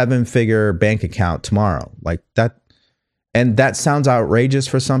 7-figure bank account tomorrow. Like that. And that sounds outrageous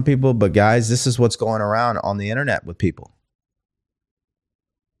for some people, but guys, this is what's going around on the internet with people.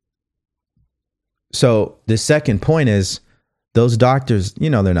 So the second point is those doctors, you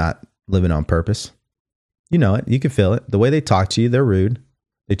know, they're not living on purpose. You know it. You can feel it. The way they talk to you, they're rude.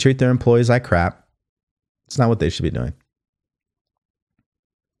 They treat their employees like crap. It's not what they should be doing.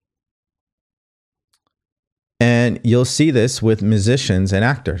 And you'll see this with musicians and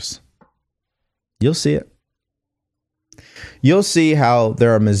actors. You'll see it. You'll see how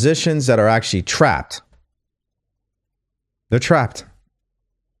there are musicians that are actually trapped. They're trapped.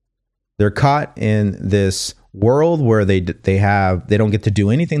 They're caught in this world where they don't get to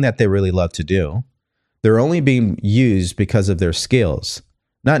do anything that they really love to do. They're only being used because of their skills,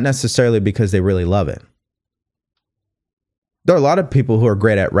 not necessarily because they really love it. There are a lot of people who are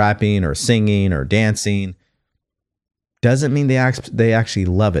great at rapping or singing or dancing. Doesn't mean they actually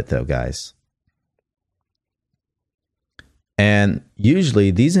love it though, guys. And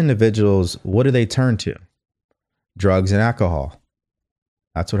usually these individuals, what do they turn to? Drugs and alcohol.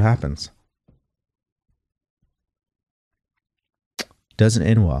 That's what happens. Doesn't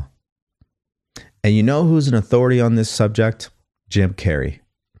end well. And you know who's an authority on this subject? Jim Carrey.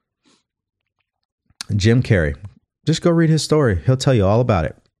 Jim Carrey. Just go read his story. He'll tell you all about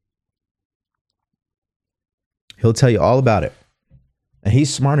it. He'll tell you all about it. And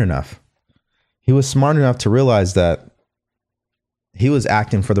he's smart enough. He was smart enough to realize that he was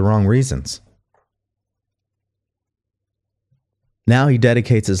acting for the wrong reasons. Now he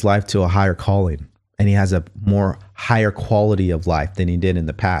dedicates his life to a higher calling, and he has a more higher quality of life than he did in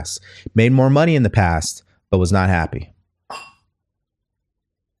the past. Made more money in the past, but was not happy.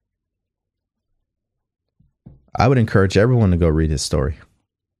 I would encourage everyone to go read his story.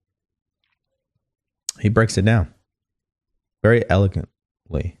 He breaks it down very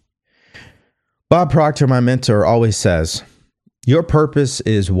elegantly. Bob Proctor, my mentor, always says, your purpose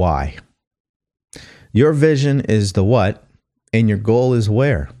is why. Your vision is the what, and your goal is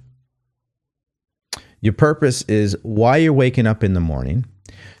where. Your purpose is why you're waking up in the morning.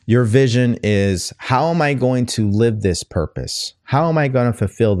 Your vision is, how am I going to live this purpose? How am I going to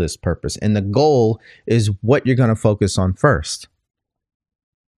fulfill this purpose? And the goal is what you're going to focus on first.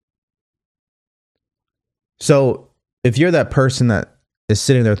 So if you're that person that is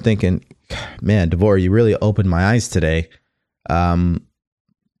sitting there thinking, man, DeVory, you really opened my eyes today.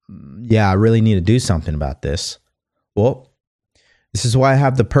 Yeah, I really need to do something about this. Well, this is why I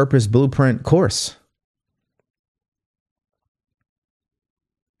have the Purpose Blueprint course.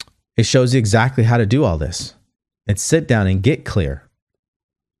 It shows you exactly how to do all this. And sit down and get clear.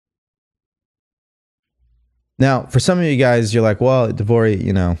 Now, for some of you guys, you're like, well, DeVory,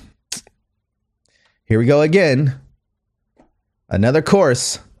 you know, here we go again. Another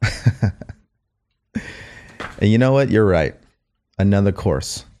course. And you know what? You're right. Another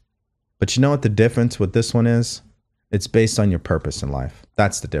course. But you know what the difference with this one is? It's based on your purpose in life.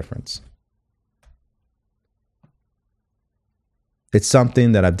 That's the difference. It's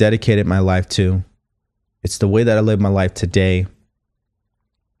something that I've dedicated my life to. It's the way that I live my life today.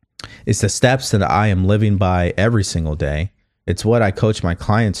 It's the steps that I am living by every single day. It's what I coach my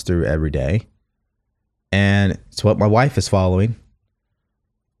clients through every day. And it's what my wife is following.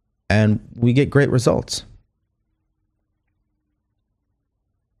 And we get great results.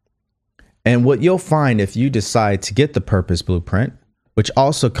 And what you'll find if you decide to get the Purpose Blueprint, which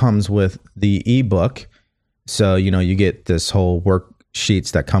also comes with the ebook. So, you get this whole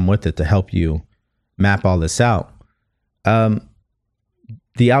worksheets that come with it to help you map all this out.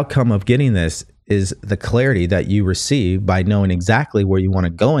 The outcome of getting this is the clarity that you receive by knowing exactly where you want to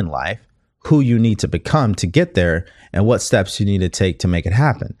go in life, who you need to become to get there, and what steps you need to take to make it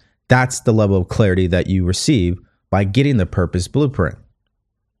happen. That's the level of clarity that you receive by getting the Purpose Blueprint.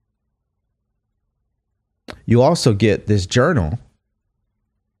 You also get this journal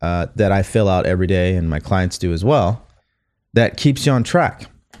that I fill out every day, and my clients do as well, that keeps you on track,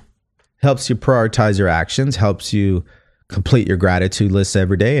 helps you prioritize your actions, helps you complete your gratitude list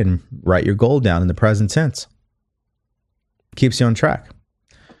every day and write your goal down in the present tense. Keeps you on track.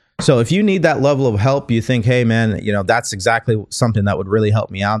 So if you need that level of help, you think, hey, man, that's exactly something that would really help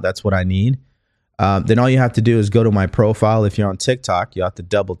me out. That's what I need. Then all you have to do is go to my profile. If you're on TikTok, you have to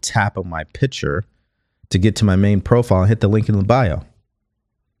double tap on my picture to get to my main profile and hit the link in the bio.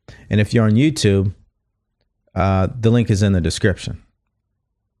 And if you're on YouTube, the link is in the description.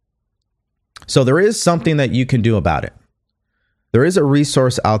 So there is something that you can do about it. There is a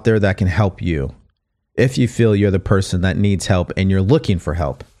resource out there that can help you if you feel you're the person that needs help and you're looking for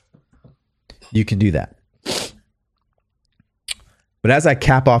help. You can do that. But as I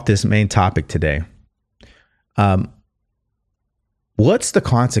cap off this main topic today, what's the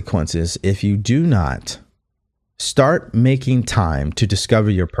consequences if you do not start making time to discover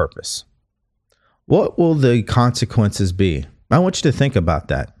your purpose? What will the consequences be? I want you to think about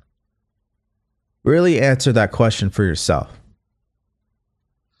that. Really answer that question for yourself.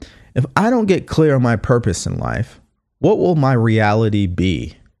 If I don't get clear on my purpose in life, what will my reality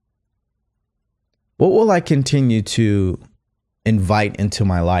be? What will I continue to invite into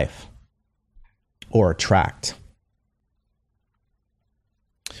my life or attract?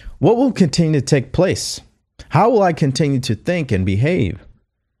 What will continue to take place? How will I continue to think and behave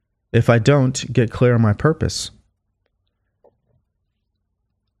if I don't get clear on my purpose?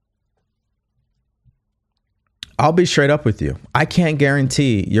 I'll be straight up with you. I can't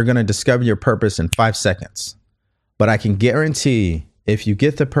guarantee you're going to discover your purpose in 5 seconds, but I can guarantee if you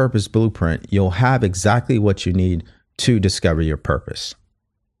get the Purpose Blueprint, you'll have exactly what you need to discover your purpose.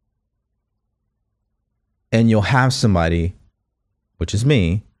 And you'll have somebody, which is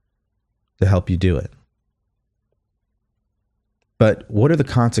me, to help you do it. But what are the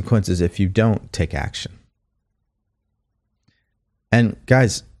consequences if you don't take action? And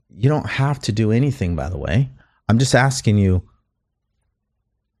guys, you don't have to do anything, by the way. I'm just asking you,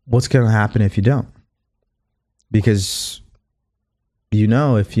 what's going to happen if you don't? Because if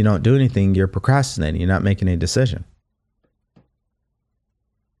you don't do anything, you're procrastinating. You're not making a decision.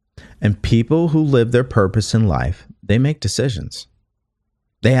 And people who live their purpose in life, they make decisions.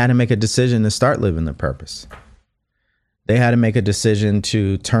 They had to make a decision to start living their purpose. They had to make a decision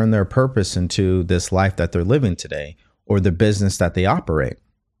to turn their purpose into this life that they're living today or the business that they operate.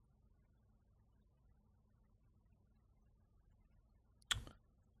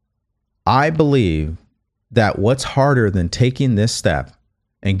 I believe that what's harder than taking this step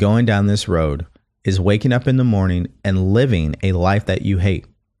and going down this road is waking up in the morning and living a life that you hate,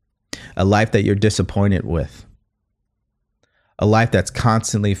 a life that you're disappointed with, a life that's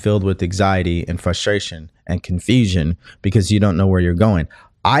constantly filled with anxiety and frustration and confusion because you don't know where you're going.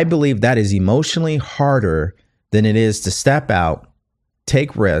 I believe that is emotionally harder than it is to step out,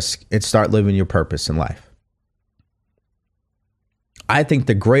 take risk, and start living your purpose in life. I think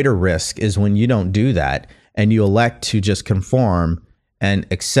the greater risk is when you don't do that and you elect to just conform and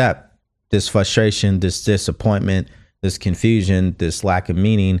accept this frustration, this disappointment, this confusion, this lack of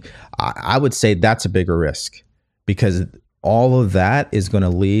meaning. I would say that's a bigger risk because all of that is going to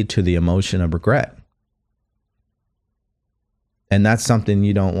lead to the emotion of regret. And that's something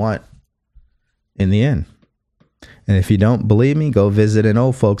you don't want in the end. And if you don't believe me, go visit an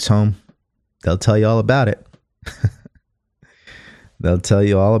old folks home. They'll tell you all about it. They'll tell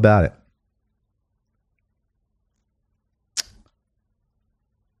you all about it.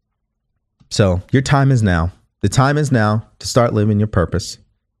 So your time is now. The time is now to start living your purpose.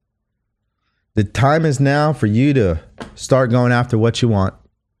 The time is now for you to start going after what you want.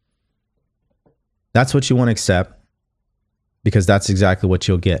 That's what you want to accept, because that's exactly what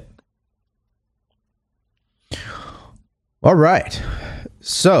you'll get. All right.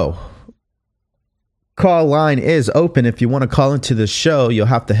 So, call line is open. If you want to call into the show, you'll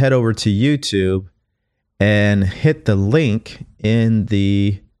have to head over to YouTube and hit the link in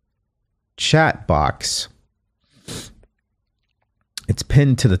the chat box. It's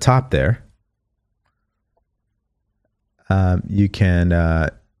pinned to the top there. You can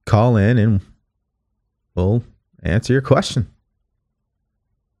call in and we'll answer your question.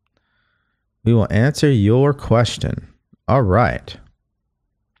 We will answer your question. All right.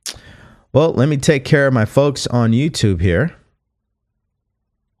 Well, let me take care of my folks on YouTube here.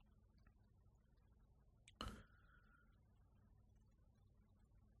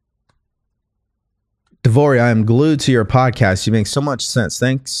 DeVory, I am glued to your podcast. You make so much sense.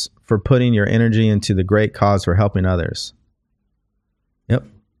 Thanks for putting your energy into the great cause for helping others. Yep.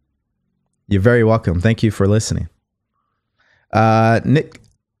 You're very welcome. Thank you for listening.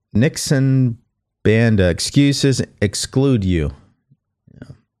 Nixon Banda, excuses exclude you.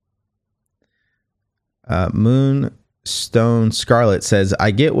 Yeah. Moonstone Scarlet says,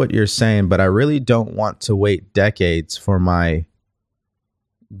 I get what you're saying, but I really don't want to wait decades for my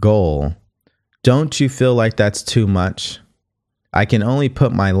goal. Don't you feel like that's too much? I can only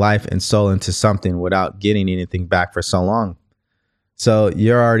put my life and soul into something without getting anything back for so long. So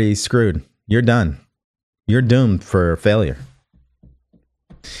you're already screwed. You're done. You're doomed for failure.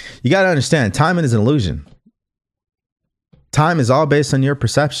 You got to understand, time is an illusion. Time is all based on your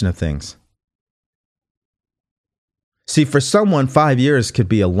perception of things. See, for someone, 5 years could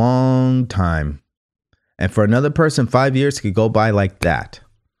be a long time. And for another person, 5 years could go by like that.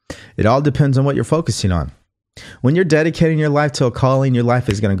 It all depends on what you're focusing on. When you're dedicating your life to a calling, your life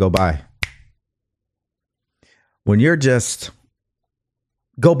is going to go by. When you're just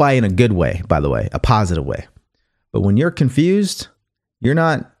go by in a good way, by the way, a positive way. But when you're confused, you're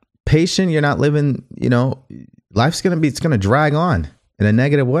not patient, you're not living, life's going to it's going to drag on in a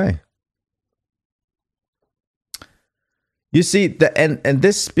negative way. You see, and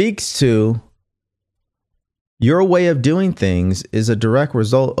this speaks to your way of doing things is a direct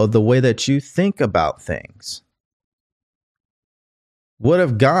result of the way that you think about things. What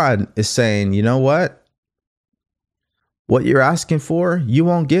if God is saying, you know what? What you're asking for, you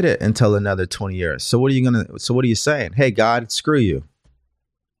won't get it until another 20 years. So what are you saying? Hey, God, screw you.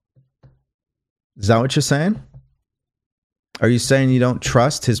 Is that what you're saying? Are you saying you don't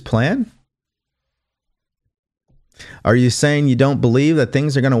trust his plan? Are you saying you don't believe that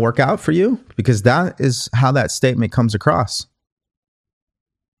things are going to work out for you? Because that is how that statement comes across.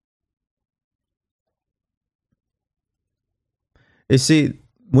 You see,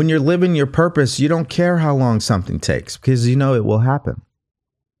 when you're living your purpose, you don't care how long something takes because you know it will happen.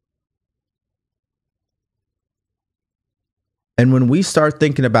 And when we start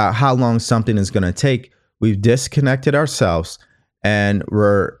thinking about how long something is going to take, we've disconnected ourselves and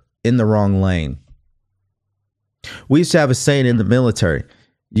we're in the wrong lane. We used to have a saying in the military,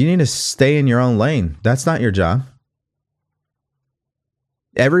 you need to stay in your own lane. That's not your job.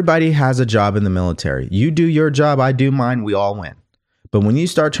 Everybody has a job in the military. You do your job, I do mine, we all win. But when you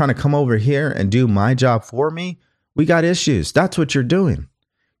start trying to come over here and do my job for me, we got issues. That's what you're doing.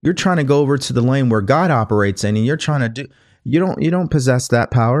 You're trying to go over to the lane where God operates in, and you're trying to do, you don't possess that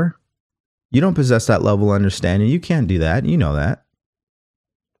power. You don't possess that level of understanding. You can't do that. You know that.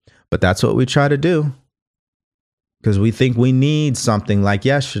 But that's what we try to do. Because we think we need something like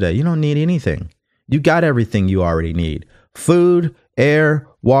yesterday. You don't need anything. You got everything you already need. Food, air,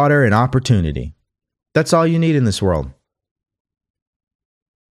 water, and opportunity. That's all you need in this world.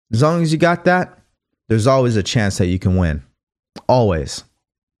 As long as you got that, there's always a chance that you can win. Always.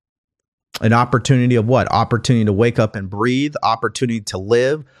 An opportunity of what? Opportunity to wake up and breathe. Opportunity to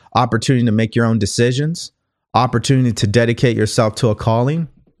live. Opportunity to make your own decisions. Opportunity to dedicate yourself to a calling.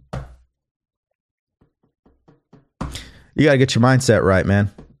 You got to get your mindset right,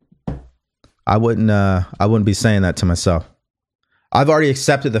 man. I wouldn't be saying that to myself. I've already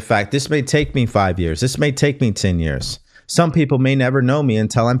accepted the fact this may take me 5 years. This may take me 10 years. Some people may never know me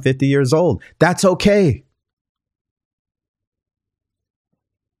until I'm 50 years old. That's okay.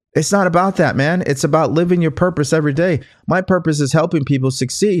 It's not about that, man. It's about living your purpose every day. My purpose is helping people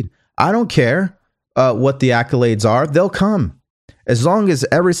succeed. I don't care what the accolades are. They'll come. As long as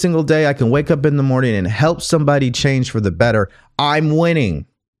every single day I can wake up in the morning and help somebody change for the better, I'm winning.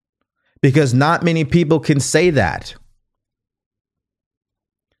 Because not many people can say that.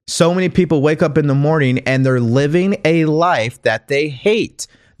 So many people wake up in the morning and they're living a life that they hate.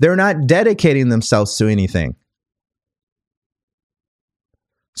 They're not dedicating themselves to anything.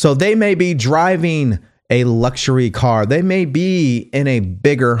 So they may be driving a luxury car. They may be in a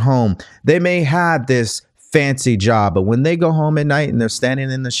bigger home. They may have this fancy job, but when they go home at night and they're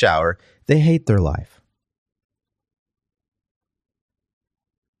standing in the shower, they hate their life.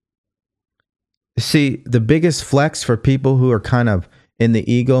 See, the biggest flex for people who are kind of in the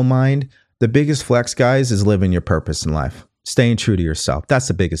ego mind, the biggest flex, guys, is living your purpose in life. Staying true to yourself. That's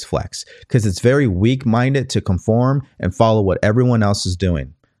the biggest flex, because it's very weak-minded to conform and follow what everyone else is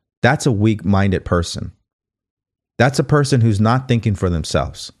doing. That's a weak-minded person. That's a person who's not thinking for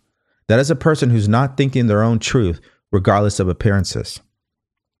themselves. That is a person who's not thinking their own truth, regardless of appearances.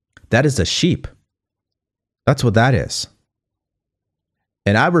 That is a sheep. That's what that is.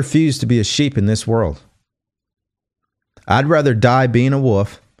 And I refuse to be a sheep in this world. I'd rather die being a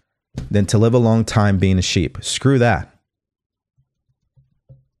wolf than to live a long time being a sheep. Screw that.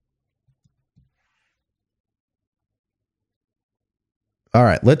 All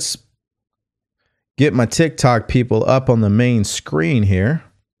right, let's get my TikTok people up on the main screen here.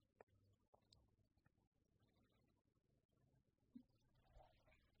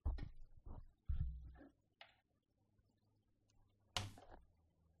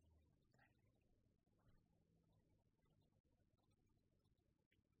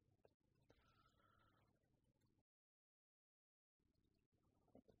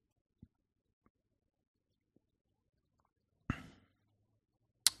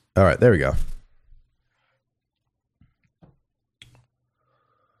 All right, there we go.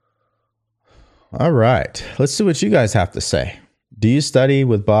 All right, let's see what you guys have to say. Do you study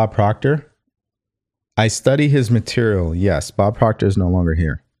with Bob Proctor? I study his material. Yes, Bob Proctor is no longer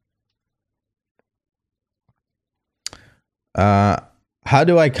here. How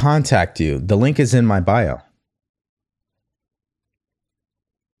do I contact you? The link is in my bio.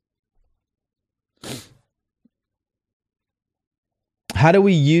 How do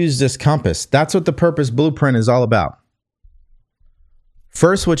we use this compass? That's what the purpose blueprint is all about.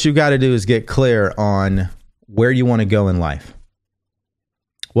 First, what you got to do is get clear on where you want to go in life.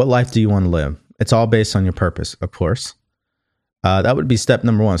 What life do you want to live? It's all based on your purpose, of course. That would be step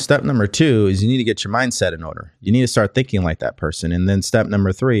number one. Step number two is you need to get your mindset in order. You need to start thinking like that person. And then step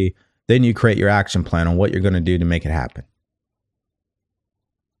number three, then you create your action plan on what you're going to do to make it happen.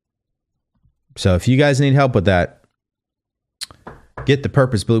 So if you guys need help with that, get the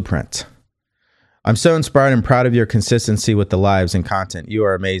purpose blueprint. I'm so inspired and proud of your consistency with the lives and content. You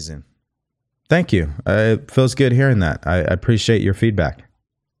are amazing. Thank you. It feels good hearing that. I appreciate your feedback.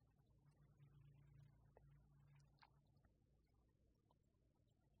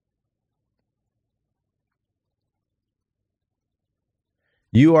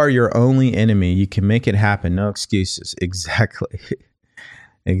 You are your only enemy. You can make it happen. No excuses. Exactly.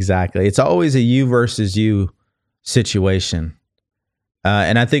 Exactly. It's always a you versus you situation.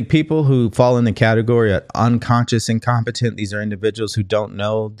 And I think people who fall in the category of unconscious incompetent, these are individuals who don't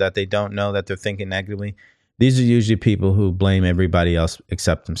know that they're thinking negatively. These are usually people who blame everybody else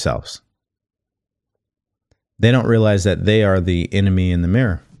except themselves. They don't realize that they are the enemy in the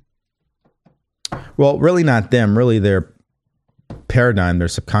mirror. Well, really not them. Really their paradigm, their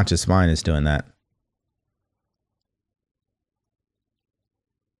subconscious mind is doing that.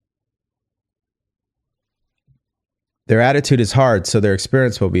 Their attitude is hard, so their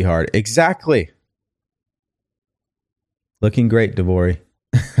experience will be hard. Exactly. Looking great, DeVory.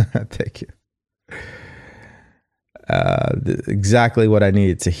 Thank you. Exactly what I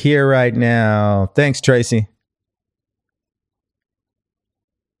needed to hear right now. Thanks, Tracy.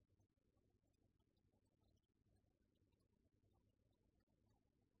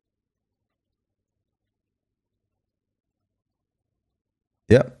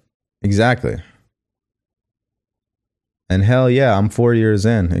 Yep, exactly. And hell yeah, I'm 4 years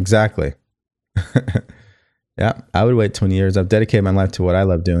in. Exactly. Yeah, I would wait 20 years. I've dedicated my life to what I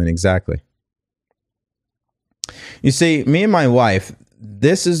love doing. Exactly. You see, me and my wife,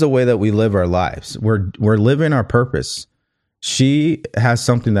 this is the way that we live our lives. We're living our purpose. She has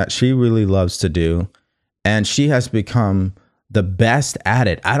something that she really loves to do, and she has become the best at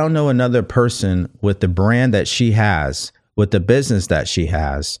it. I don't know another person with the brand that she has, with the business that she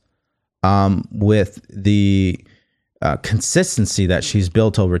has, with the consistency that she's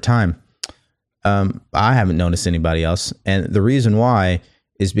built over time. I haven't noticed anybody else. And the reason why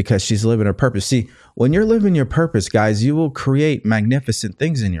is because she's living her purpose. See, when you're living your purpose, guys, you will create magnificent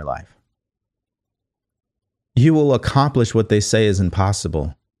things in your life. You will accomplish what they say is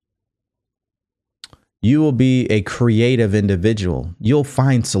impossible. You will be a creative individual. You'll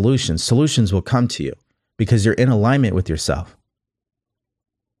find solutions. Solutions will come to you because you're in alignment with yourself.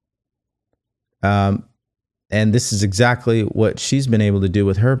 And this is exactly what she's been able to do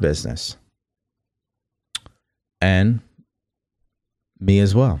with her business. And me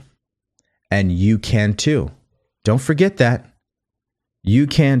as well. And you can too. Don't forget that. You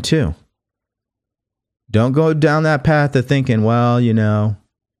can too. Don't go down that path of thinking, well, you know,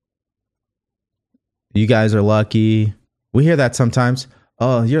 you guys are lucky. We hear that sometimes.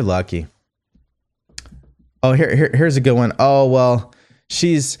 Oh, you're lucky. Oh, here's a good one. Oh, well,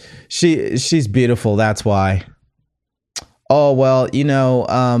 she's beautiful. That's why. Oh, well, you know,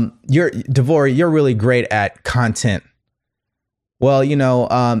 DeVory, you're really great at content. Well, you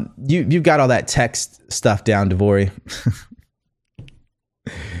know, you've got all that text stuff down, DeVory.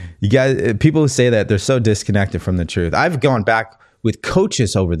 You guys, people who say that, they're so disconnected from the truth. I've gone back with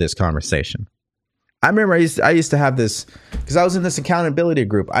coaches over this conversation. I remember I used to have this, because I was in this accountability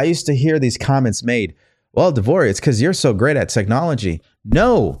group. I used to hear these comments made. Well, DeVory, it's because you're so great at technology.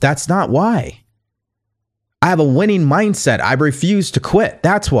 No, that's not why. I have a winning mindset. I refuse to quit.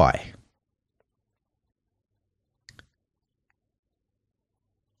 That's why.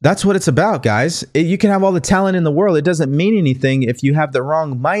 That's what it's about, guys. You can have all the talent in the world. It doesn't mean anything if you have the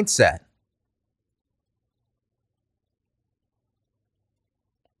wrong mindset.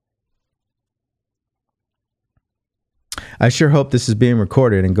 I sure hope this is being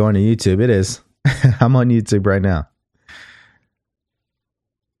recorded and going to YouTube. It is. I'm on YouTube right now.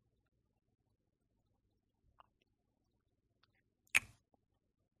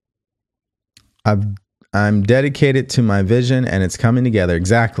 I'm dedicated to my vision and it's coming together.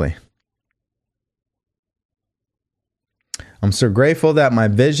 Exactly. I'm so grateful that my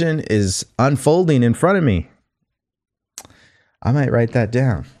vision is unfolding in front of me. I might write that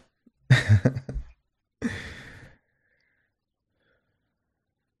down.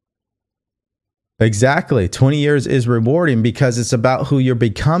 Exactly. 20 years is rewarding because it's about who you're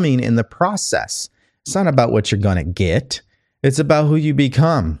becoming in the process. It's not about what you're going to get. It's about who you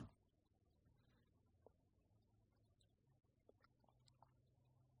become.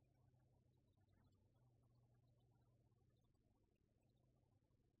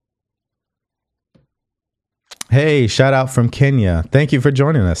 Hey, shout out from Kenya. Thank you for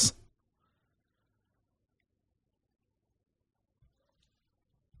joining us.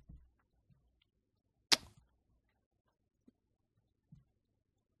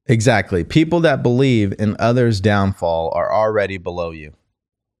 Exactly. People that believe in others' downfall are already below you.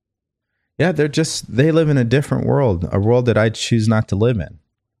 Yeah, they live in a different world, a world that I choose not to live in.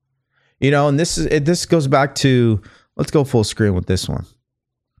 You know, and this goes back to, let's go full screen with this one.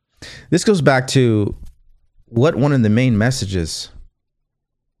 This goes back to what one of my main messages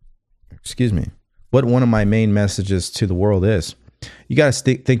to the world is. You got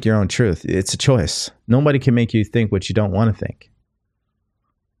to think your own truth. It's a choice. Nobody can make you think what you don't want to think.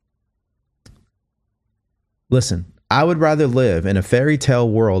 Listen, I would rather live in a fairy tale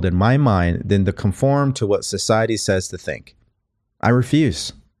world in my mind than to conform to what society says to think. I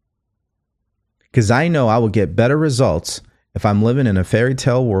refuse. Because I know I will get better results if I'm living in a fairy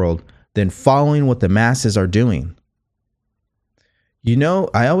tale world than following what the masses are doing. You know,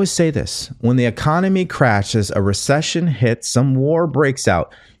 I always say this, when the economy crashes, a recession hits, some war breaks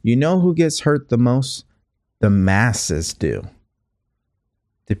out, you know who gets hurt the most? The masses do.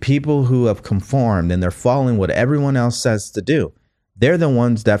 The people who have conformed and they're following what everyone else says to do. They're the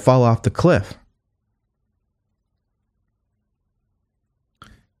ones that fall off the cliff.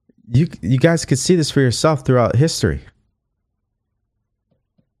 You guys could see this for yourself throughout history.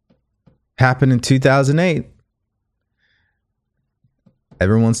 Happened in 2008.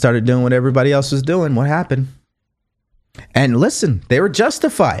 Everyone started doing what everybody else was doing. What happened? And listen, they were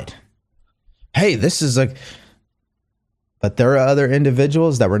justified. Hey, but there are other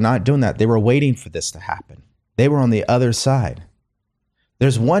individuals that were not doing that. They were waiting for this to happen. They were on the other side.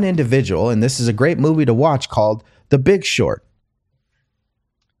 There's one individual, and this is a great movie to watch, called The Big Short.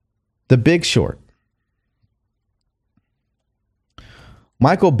 The Big Short.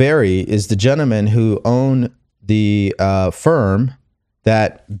 Michael Berry is the gentleman who owned the firm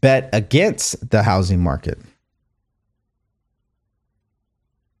that bet against the housing market.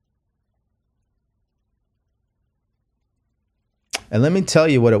 And let me tell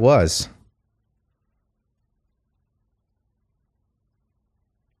you what it was.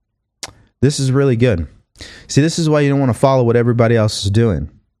 This is really good. See, this is why you don't want to follow what everybody else is doing.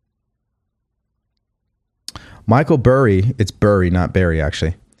 Michael Burry, it's Burry, not Barry,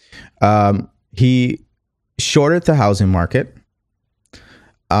 actually. He shorted the housing market.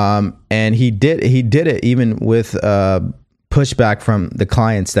 And he did it even with pushback from the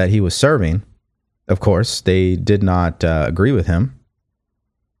clients that he was serving. Of course, they did not agree with him.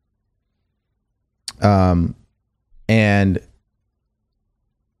 And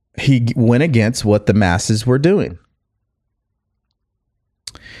he went against what the masses were doing.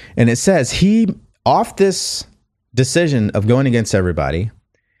 And it says off this decision of going against everybody,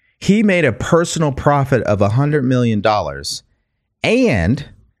 he made a personal profit of $100 million and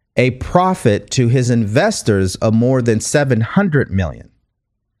a profit to his investors of more than $700 million.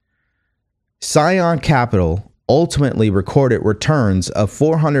 Scion Capital ultimately recorded returns of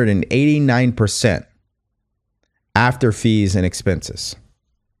 489% after fees and expenses.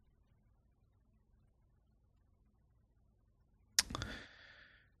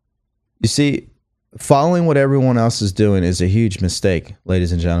 You see, following what everyone else is doing is a huge mistake,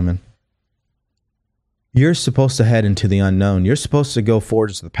 ladies and gentlemen. You're supposed to head into the unknown. You're supposed to go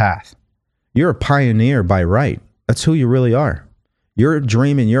forge the path. You're a pioneer by right. That's who you really are. Your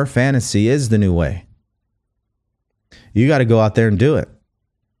dream and your fantasy is the new way. You got to go out there and do it.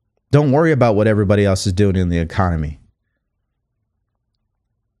 Don't worry about what everybody else is doing in the economy.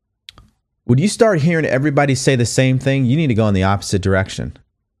 When you start hearing everybody say the same thing, you need to go in the opposite direction.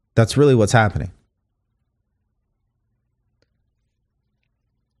 That's really what's happening.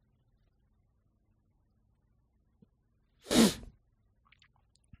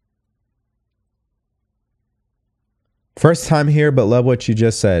 First time here, but love what you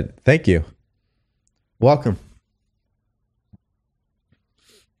just said. Thank you. Welcome.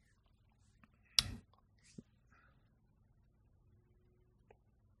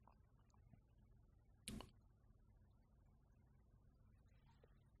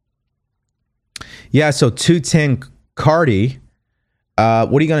 Yeah, so 210 Cardi,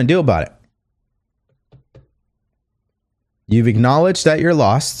 what are you going to do about it? You've acknowledged that you're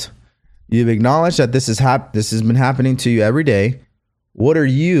lost. You've acknowledged that this has been happening to you every day. What are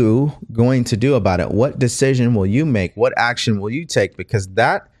you going to do about it? What decision will you make? What action will you take? Because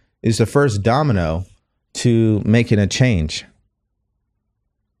that is the first domino to making a change.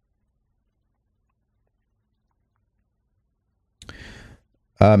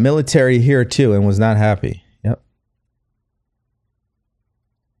 Military here too, and was not happy. Yep.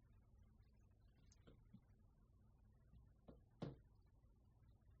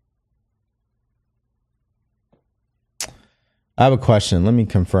 I have a question. Let me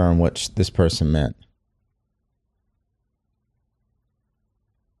confirm what this person meant.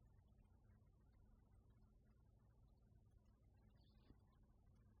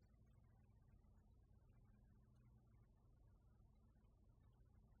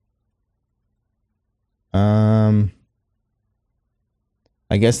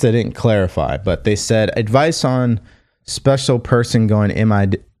 I guess they didn't clarify, but they said advice on special person going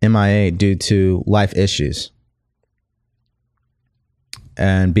MIA due to life issues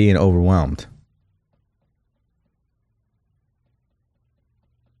and being overwhelmed.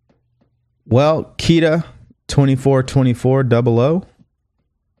 Well, Kita 242400,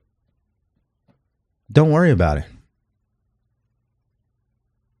 don't worry about it.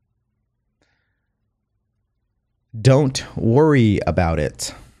 Don't worry about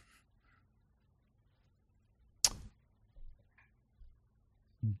it.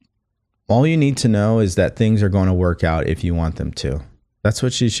 All you need to know is that things are going to work out if you want them to. That's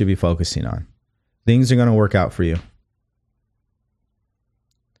what you should be focusing on. Things are going to work out for you.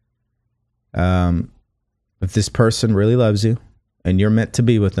 If this person really loves you and you're meant to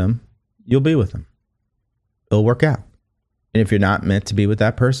be with them, you'll be with them. It'll work out. And if you're not meant to be with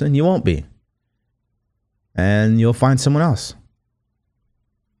that person, you won't be. And you'll find someone else.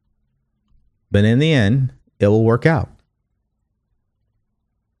 But in the end, it will work out.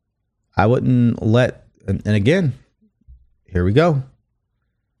 I wouldn't let, and again, here we go.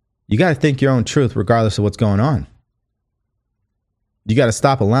 You got to think your own truth regardless of what's going on. You got to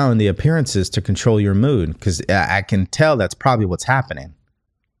stop allowing the appearances to control your mood, because I can tell that's probably what's happening.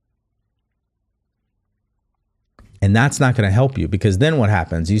 And that's not going to help you, because then what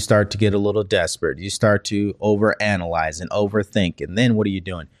happens? You start to get a little desperate. You start to overanalyze and overthink. And then what are you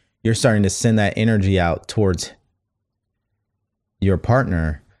doing? You're starting to send that energy out towards your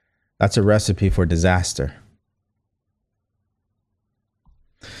partner. That's a recipe for disaster.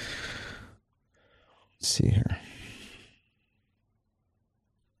 Let's see here.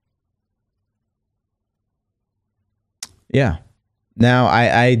 Yeah. Now,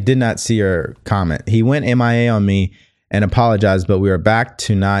 I did not see your comment. He went MIA on me and apologized, but we are back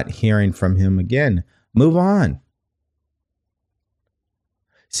to not hearing from him again. Move on.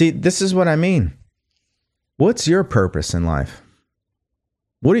 See, this is what I mean. What's your purpose in life?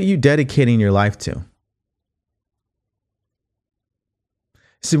 What are you dedicating your life to?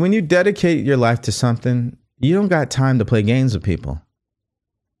 See, when you dedicate your life to something, you don't got time to play games with people.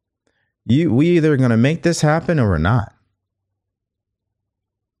 We either going to make this happen or we're not.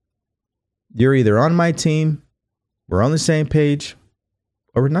 You're either on my team, we're on the same page,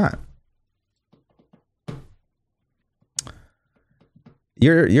 or we're not.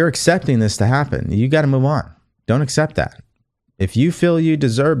 You're accepting this to happen. You got to move on. Don't accept that. If you feel you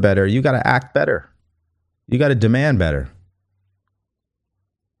deserve better, you got to act better. You got to demand better.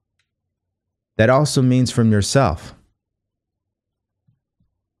 That also means from yourself.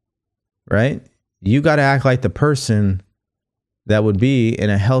 Right? You got to act like the person that would be in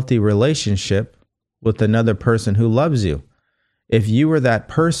a healthy relationship with another person who loves you. If you were that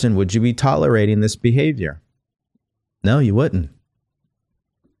person, would you be tolerating this behavior? No, you wouldn't.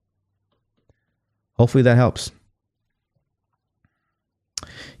 Hopefully that helps.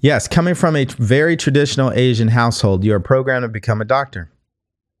 Yes, coming from a very traditional Asian household, you are programmed to become a doctor.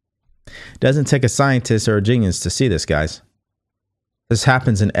 It doesn't take a scientist or a genius to see this, guys. This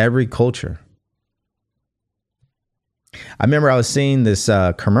happens in every culture. I remember I was seeing this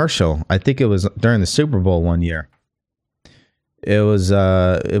commercial. I think it was during the Super Bowl one year. It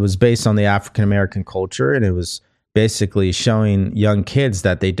was based on the African American culture, and it was basically showing young kids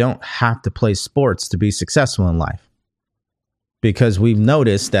that they don't have to play sports to be successful in life. Because we've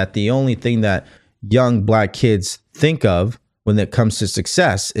noticed that the only thing that young black kids think of when it comes to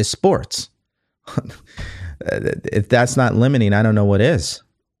success is sports. If that's not limiting, I don't know what is.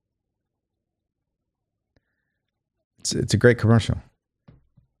 It's a great commercial.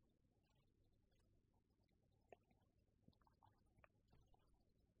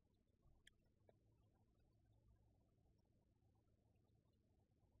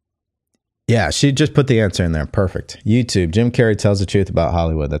 Yeah, she just put the answer in there. Perfect. YouTube. Jim Carrey tells the truth about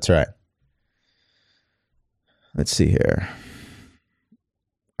Hollywood. That's right. Let's see here.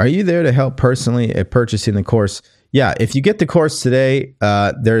 Are you there to help personally at purchasing the course? Yeah, if you get the course today,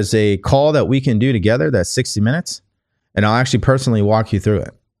 there's a call that we can do together that's 60 minutes, and I'll actually personally walk you through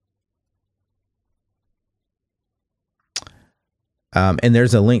it. And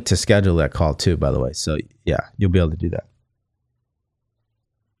there's a link to schedule that call too, by the way. So yeah, you'll be able to do that.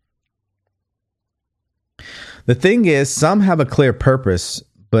 The thing is, some have a clear purpose,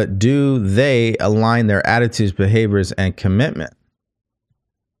 but do they align their attitudes, behaviors, and commitment?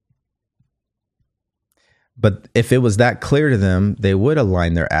 But if it was that clear to them, they would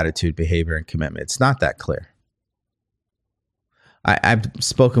align their attitude, behavior, and commitment. It's not that clear. I've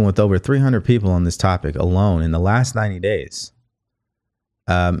spoken with over 300 people on this topic alone in the last 90 days.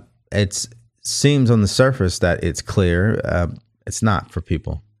 It seems on the surface that it's clear. It's not for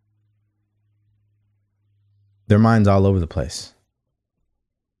people. Their mind's all over the place.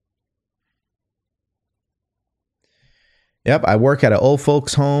 Yep, I work at an old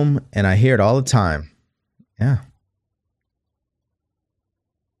folks home and I hear it all the time. Yeah.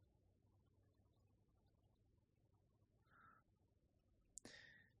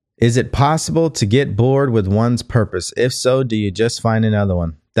 Is it possible to get bored with one's purpose? If so, do you just find another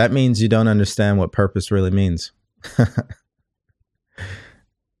one? That means you don't understand what purpose really means.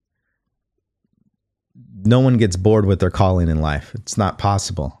 No one gets bored with their calling in life. It's not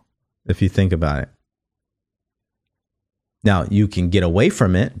possible if you think about it. Now, you can get away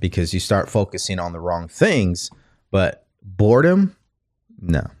from it because you start focusing on the wrong things, but boredom,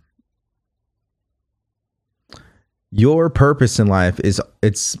 no. Your purpose in life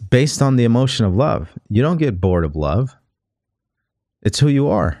it's based on the emotion of love. You don't get bored of love. It's who you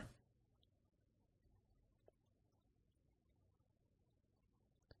are.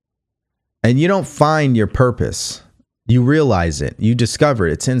 And you don't find your purpose. You realize it. You discover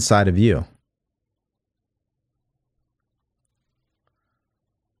it. It's inside of you.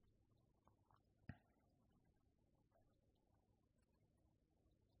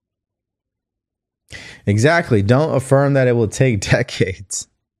 Exactly. Don't affirm that it will take decades.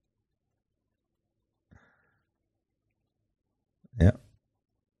 Yeah.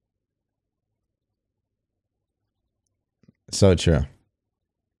 So true.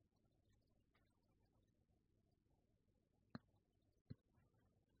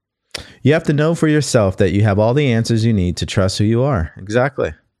 You have to know for yourself that you have all the answers you need to trust who you are.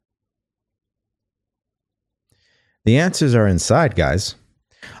 Exactly. The answers are inside, guys.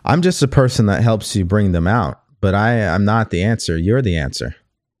 I'm just a person that helps you bring them out, but I'm not the answer. You're the answer.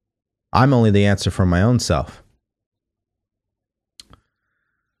 I'm only the answer for my own self.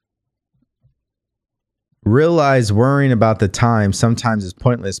 Realize worrying about the time sometimes is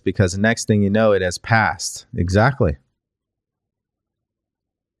pointless because the next thing you know, it has passed. Exactly.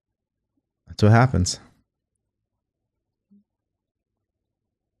 That's what happens.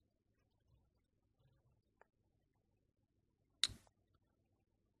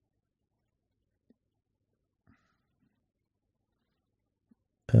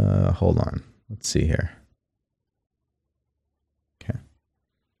 Hold on. Let's see here. Okay.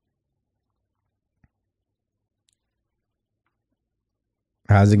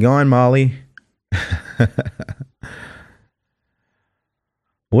 How's it going, Molly?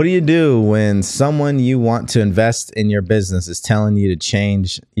 What do you do when someone you want to invest in your business is telling you to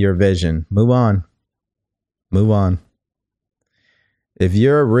change your vision? Move on. Move on. If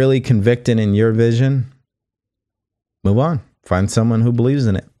you're really convicted in your vision, move on. Find someone who believes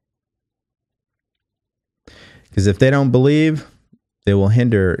in it. Because if they don't believe, they will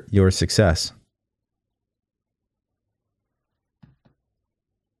hinder your success.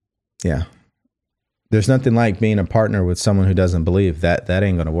 Yeah. There's nothing like being a partner with someone who doesn't believe. That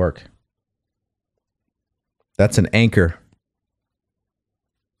ain't going to work. That's an anchor.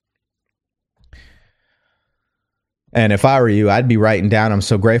 And if I were you, I'd be writing down, I'm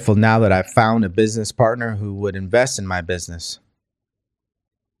so grateful now that I found a business partner who would invest in my business.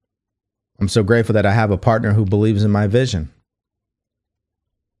 I'm so grateful that I have a partner who believes in my vision.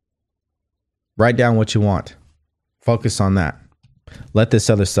 Write down what you want. Focus on that. Let this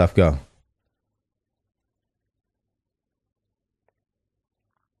other stuff go.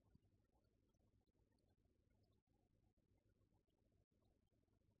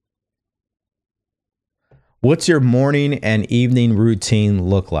 What's your morning and evening routine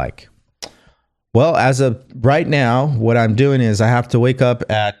look like? Well, as of right now, what I'm doing is I have to wake up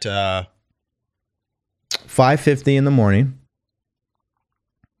at 5:50 in the morning.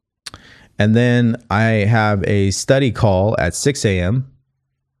 And then I have a study call at 6 a.m.,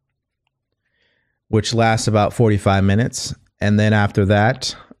 which lasts about 45 minutes. And then after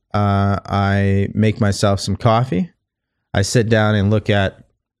that, I make myself some coffee. I sit down and look at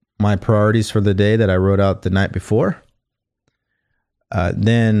my priorities for the day that I wrote out the night before.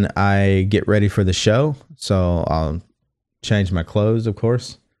 Then I get ready for the show. So I'll change my clothes, of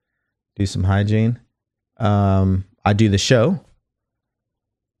course, do some hygiene. I do the show.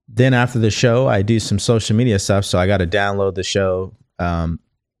 Then after the show, I do some social media stuff. So I got to download the show, turn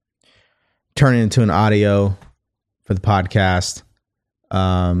it into an audio for the podcast,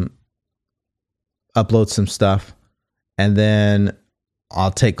 upload some stuff, and then I'll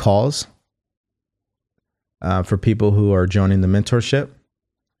take calls for people who are joining the mentorship.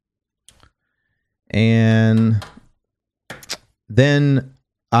 And then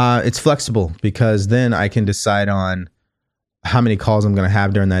it's flexible because then I can decide on how many calls I'm going to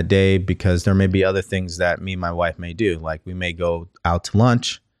have during that day, because there may be other things that me and my wife may do. Like we may go out to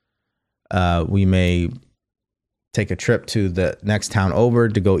lunch. We may take a trip to the next town over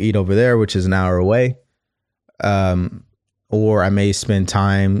to go eat over there, which is an hour away. Or I may spend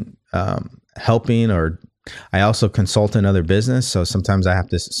time helping, or I also consult in other business. So sometimes I have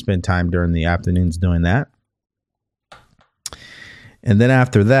to spend time during the afternoons doing that. And then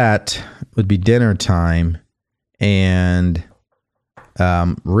after that would be dinner time. And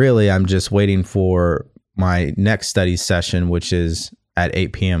really, I'm just waiting for my next study session, which is at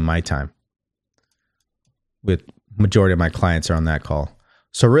 8 p.m. my time. With majority of my clients are on that call.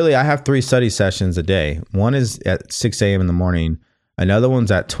 So really, I have 3 study sessions a day. One is at 6 a.m. in the morning. Another one's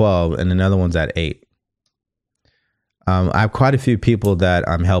at 12, and another one's at 8. I have quite a few people that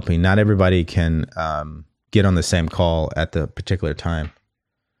I'm helping. Not everybody can get on the same call at the particular time.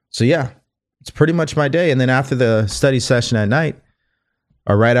 So yeah, it's pretty much my day. And then after the study session at night,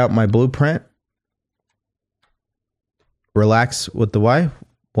 I write out my blueprint, relax with the wife,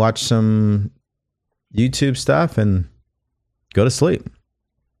 watch some YouTube stuff, and go to sleep.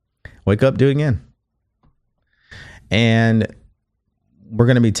 Wake up, do it again. And we're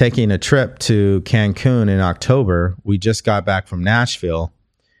going to be taking a trip to Cancun in October. We just got back from Nashville.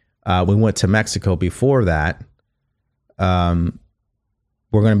 We went to Mexico before that.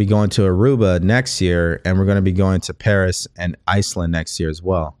 We're going to be going to Aruba next year, and we're going to be going to Paris and Iceland next year as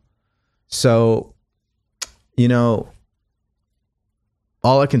well. So, you know,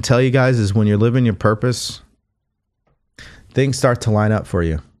 all I can tell you guys is when you're living your purpose, things start to line up for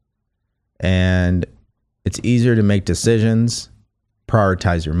you. And it's easier to make decisions,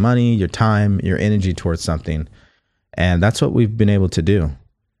 prioritize your money, your time, your energy towards something. And that's what we've been able to do.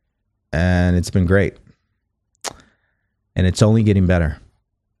 And it's been great. And it's only getting better.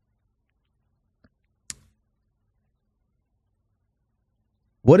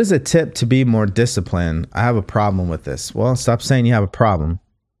 What is a tip to be more disciplined? I have a problem with this. Well, stop saying you have a problem.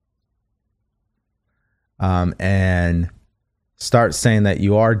 And start saying that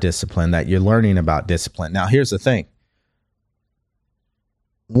you are disciplined, that you're learning about discipline. Now, here's the thing.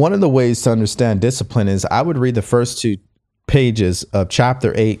 One of the ways to understand discipline is I would read the first 2 pages of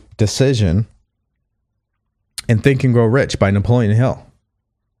Chapter 8, Decision, and Think and Grow Rich by Napoleon Hill.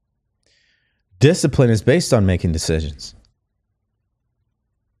 Discipline is based on making decisions.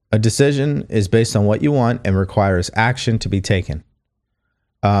 A decision is based on what you want and requires action to be taken.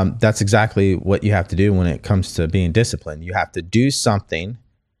 That's exactly what you have to do when it comes to being disciplined. You have to do something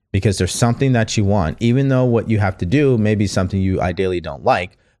because there's something that you want, even though what you have to do may be something you ideally don't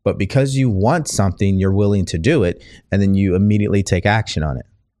like. But because you want something, you're willing to do it, and then you immediately take action on it.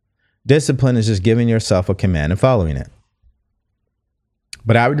 Discipline is just giving yourself a command and following it.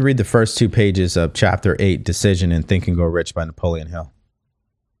 But I would read the first 2 pages of Chapter 8, Decision in Think and Grow Rich by Napoleon Hill.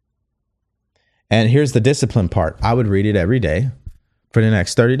 And here's the discipline part. I would read it every day for the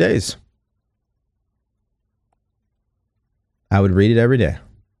next 30 days. I would read it every day.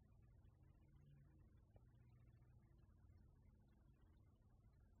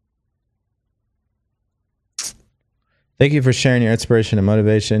 Thank you for sharing your inspiration and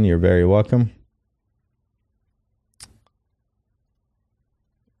motivation. You're very welcome.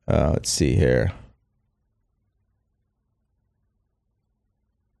 Let's see here.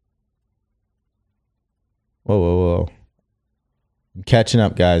 Whoa. I'm catching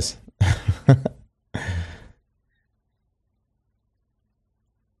up, guys.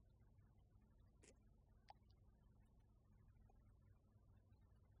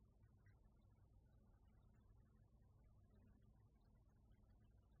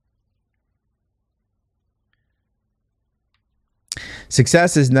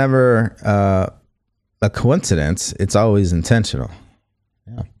 Success is never a coincidence. It's always intentional.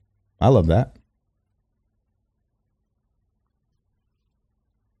 Yeah, I love that.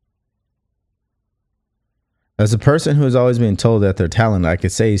 As a person who is always being told that they're talented, I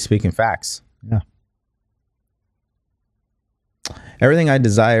could say he's speaking facts. Yeah. Everything I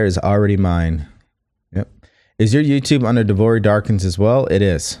desire is already mine. Yep. Is your YouTube under DeVory Darkins as well? It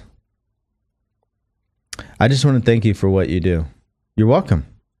is. I just want to thank you for what you do. You're welcome.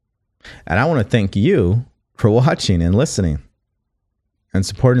 And I want to thank you for watching and listening and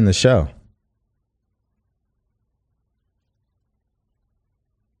supporting the show.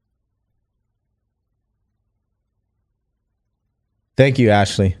 Thank you,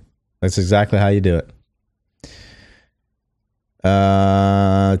 Ashley. That's exactly how you do it.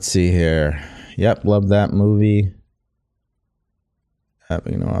 Let's see here. Yep, love that movie.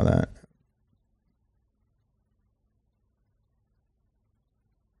 You know all that.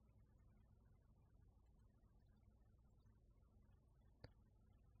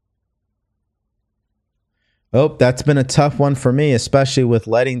 Oh, that's been a tough one for me, especially with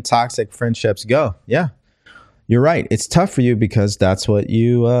letting toxic friendships go. Yeah, you're right. It's tough for you because that's what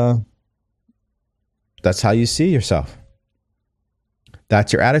you, that's how you see yourself.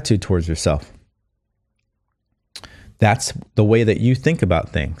 That's your attitude towards yourself. That's the way that you think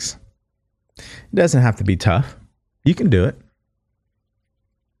about things. It doesn't have to be tough. You can do it.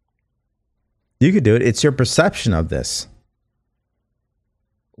 You could do it. It's your perception of this.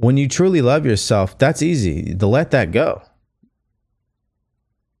 When you truly love yourself, that's easy to let that go.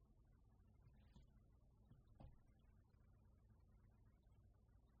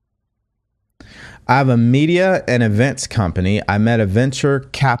 I have a media and events company. I met a venture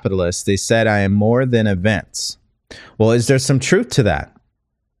capitalist. They said I am more than events. Well, is there some truth to that?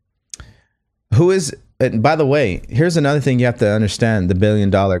 And by the way, here's another thing you have to understand, the $1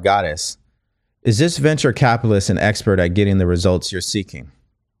 billion goddess. Is this venture capitalist an expert at getting the results you're seeking?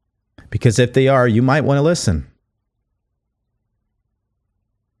 Because if they are, you might want to listen.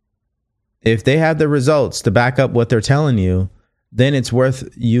 If they have the results to back up what they're telling you, then it's worth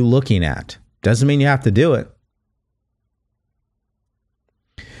you looking at. Doesn't mean you have to do it.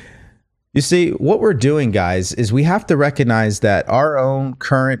 You see, what we're doing, guys, is we have to recognize that our own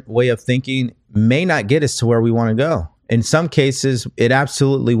current way of thinking may not get us to where we want to go. In some cases, it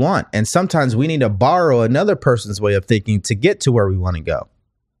absolutely won't. And sometimes we need to borrow another person's way of thinking to get to where we want to go.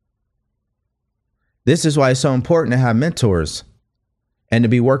 This is why it's so important to have mentors and to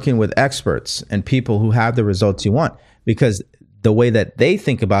be working with experts and people who have the results you want, because the way that they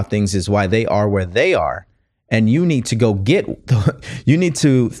think about things is why they are where they are. And you need to you need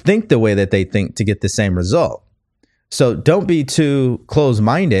to think the way that they think to get the same result. So don't be too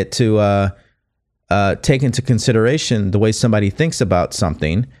close-minded to take into consideration the way somebody thinks about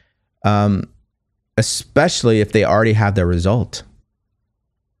something, especially if they already have their result.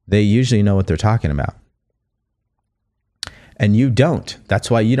 They usually know what they're talking about. And you don't. That's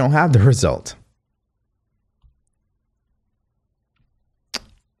why you don't have the result.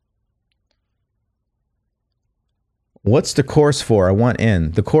 What's the course for? I want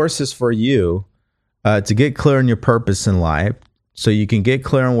in. The course is for you to get clear on your purpose in life so you can get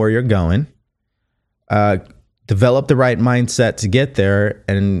clear on where you're going, develop the right mindset to get there,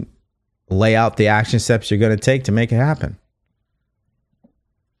 and lay out the action steps you're going to take to make it happen.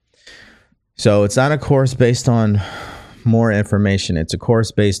 So it's not a course based on more information. It's a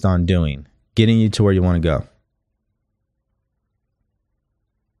course based on doing, getting you to where you want to go.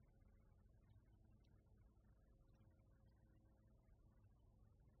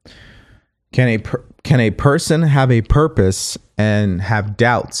 Can a person have a purpose and have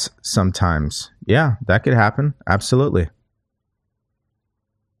doubts sometimes? Yeah, that could happen. Absolutely.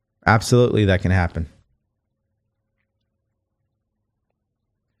 Absolutely, that can happen.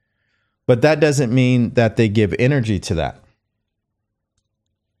 But that doesn't mean that they give energy to that.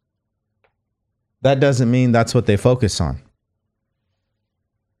 That doesn't mean that's what they focus on.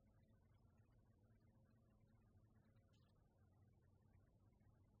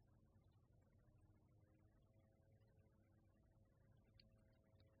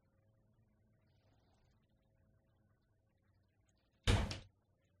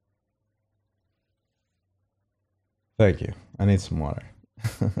 Thank you. I need some water.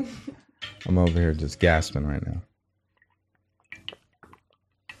 I'm over here just gasping right now.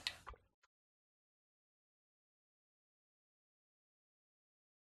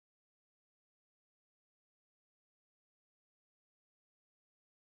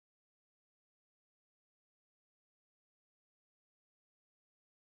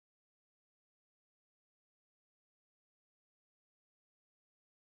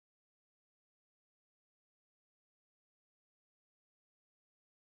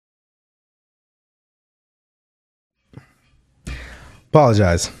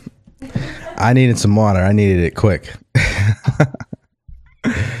 Apologize. I needed some water. I needed it quick.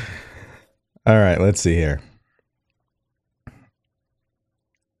 All right, let's see here.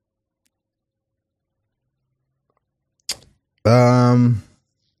 Let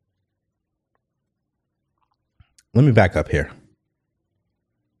me back up here.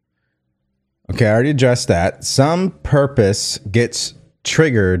 Okay, I already addressed that. Some purpose gets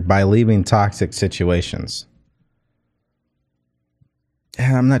triggered by leaving toxic situations.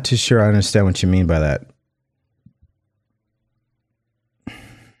 And I'm not too sure I understand what you mean by that.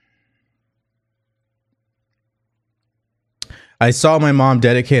 I saw my mom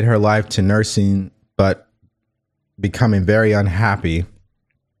dedicate her life to nursing, but becoming very unhappy,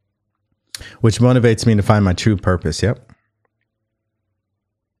 which motivates me to find my true purpose. Yep.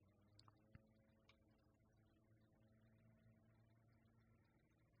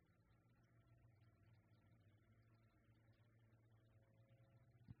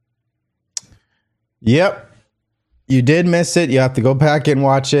 Yep. You did miss it. You have to go back and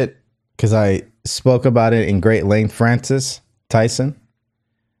watch it because I spoke about it in great length, Francis Tyson.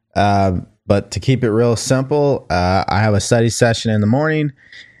 But to keep it real simple, I have a study session in the morning,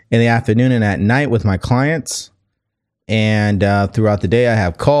 in the afternoon, and at night with my clients. And throughout the day, I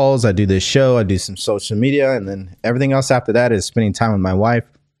have calls. I do this show. I do some social media. And then everything else after that is spending time with my wife,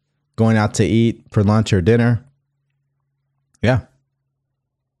 going out to eat for lunch or dinner. Yeah.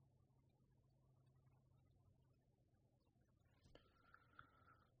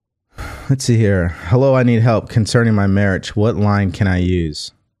 Let's see here. Hello, I need help concerning my marriage. What line can I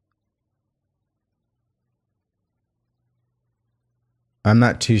use? I'm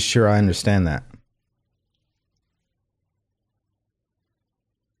not too sure I understand that.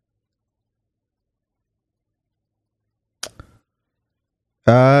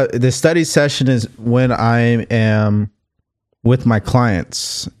 The study session is when I am with my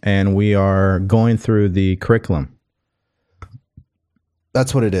clients and we are going through the curriculum.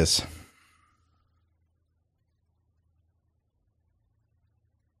 That's what it is.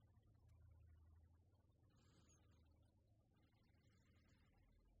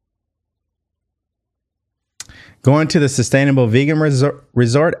 Going to the sustainable vegan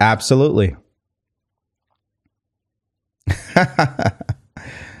resort? Absolutely.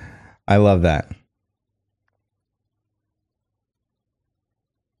 I love that.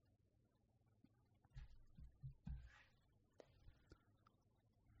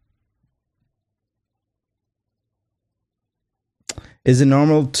 Is it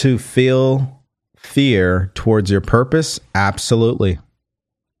normal to feel fear towards your purpose? Absolutely.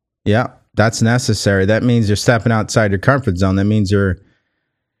 Yeah, that's necessary. That means you're stepping outside your comfort zone. That means you're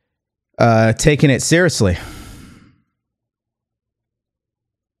taking it seriously.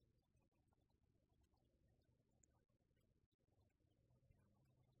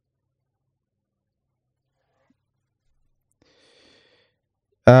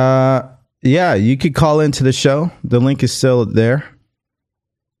 Yeah, you could call into the show. The link is still there.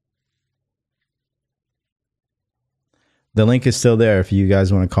 The link is still there if you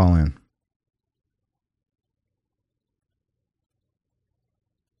guys want to call in.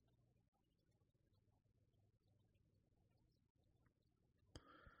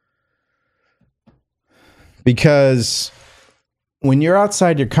 Because when you're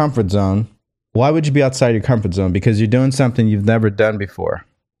outside your comfort zone, why would you be outside your comfort zone? Because you're doing something you've never done before.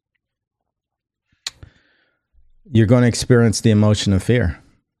 You're going to experience the emotion of fear.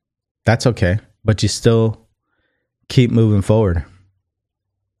 That's okay, but you still keep moving forward.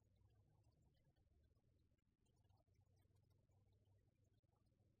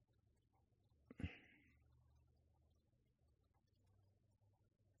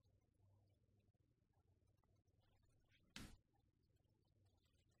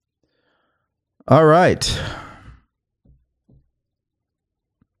 All right.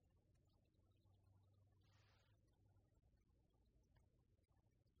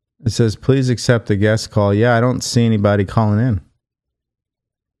 It says, please accept the guest call. Yeah, I don't see anybody calling in.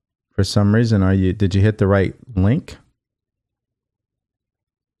 For some reason, did you hit the right link?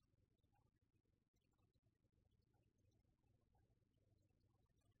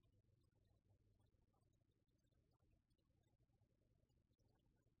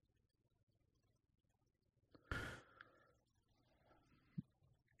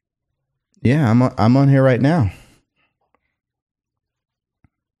 Yeah, I'm on here right now.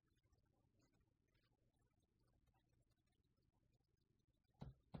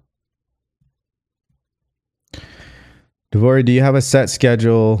 DeVory, do you have a set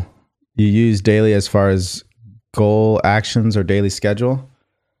schedule you use daily as far as goal actions or daily schedule?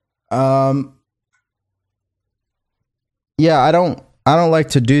 Yeah, I don't like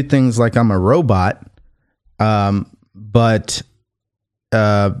to do things like I'm a robot. But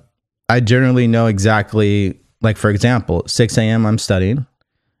I generally know exactly, like, for example, 6 a.m. I'm studying,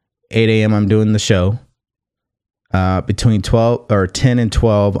 8 a.m. I'm doing the show. Between 10 and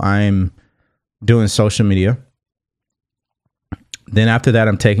 12, I'm doing social media. Then after that,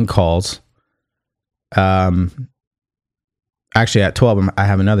 I'm taking calls. Actually, at 12, I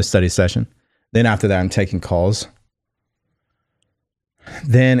have another study session. Then after that, I'm taking calls.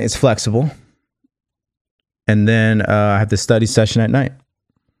 Then it's flexible. And then I have the study session at night.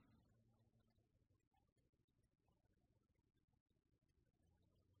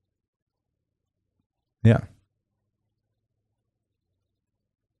 Yeah.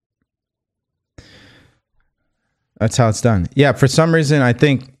 That's how it's done. Yeah, for some reason I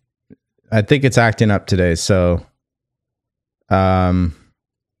think it's acting up today. So yeah,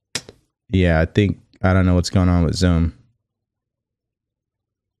 I don't know what's going on with Zoom.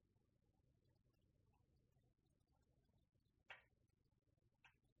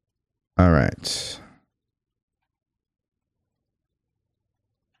 All right.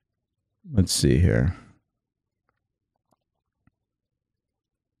 Let's see here.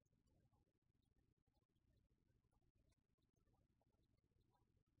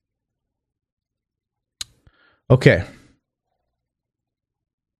 Okay.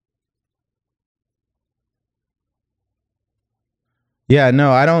 Yeah,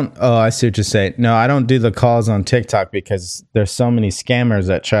 no, I don't. Oh, I see what you're saying. No, I don't do the calls on TikTok because there's so many scammers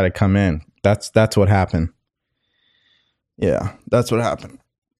that try to come in. That's what happened. Yeah, that's what happened.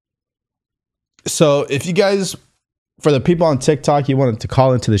 So if you guys, for the people on TikTok, you wanted to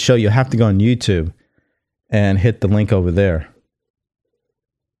call into the show, you have to go on YouTube and hit the link over there.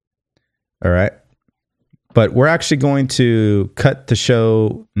 All right. But we're actually going to cut the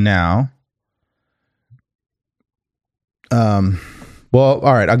show now. Well,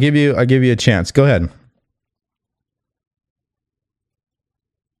 all right. I'll give you a chance. Go ahead.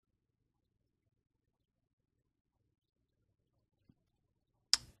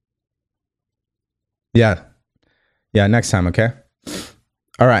 Yeah. Yeah. Next time. Okay.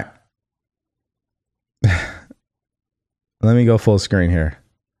 All right. Let me go full screen here.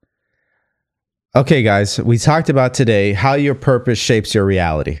 Okay, guys, we talked about today how your purpose shapes your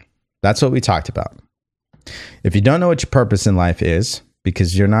reality. That's what we talked about. If you don't know what your purpose in life is,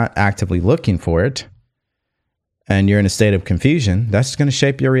 because you're not actively looking for it, and you're in a state of confusion, that's going to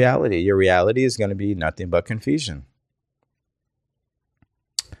shape your reality. Your reality is going to be nothing but confusion.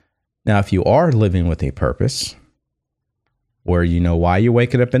 Now, if you are living with a purpose, where you know why you're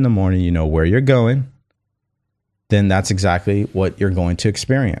waking up in the morning, you know where you're going, then that's exactly what you're going to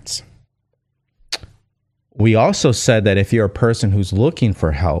experience. We also said that if you're a person who's looking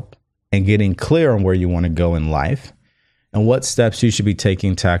for help and getting clear on where you want to go in life and what steps you should be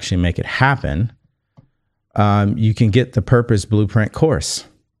taking to actually make it happen, you can get the Purpose Blueprint course,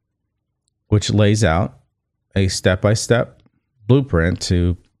 which lays out a step-by-step blueprint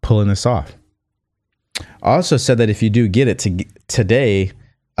to pulling this off. I also said that if you do get it today,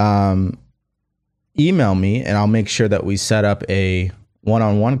 email me and I'll make sure that we set up a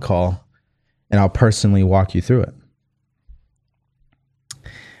one-on-one call and I'll personally walk you through it.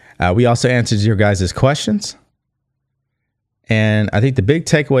 We also answered your guys' questions. And I think the big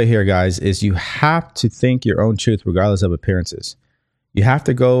takeaway here, guys, is you have to think your own truth regardless of appearances. You have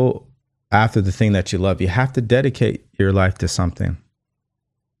to go after the thing that you love. You have to dedicate your life to something.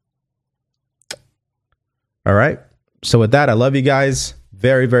 All right. So with that, I love you guys.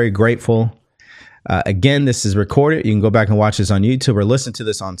 Very, very grateful. Again, this is recorded. You can go back and watch this on YouTube or listen to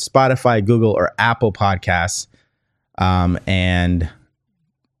this on Spotify, Google, or Apple Podcasts. And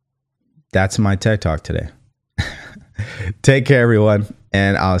that's my TED Talk today. Take care, everyone,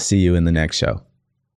 and I'll see you in the next show.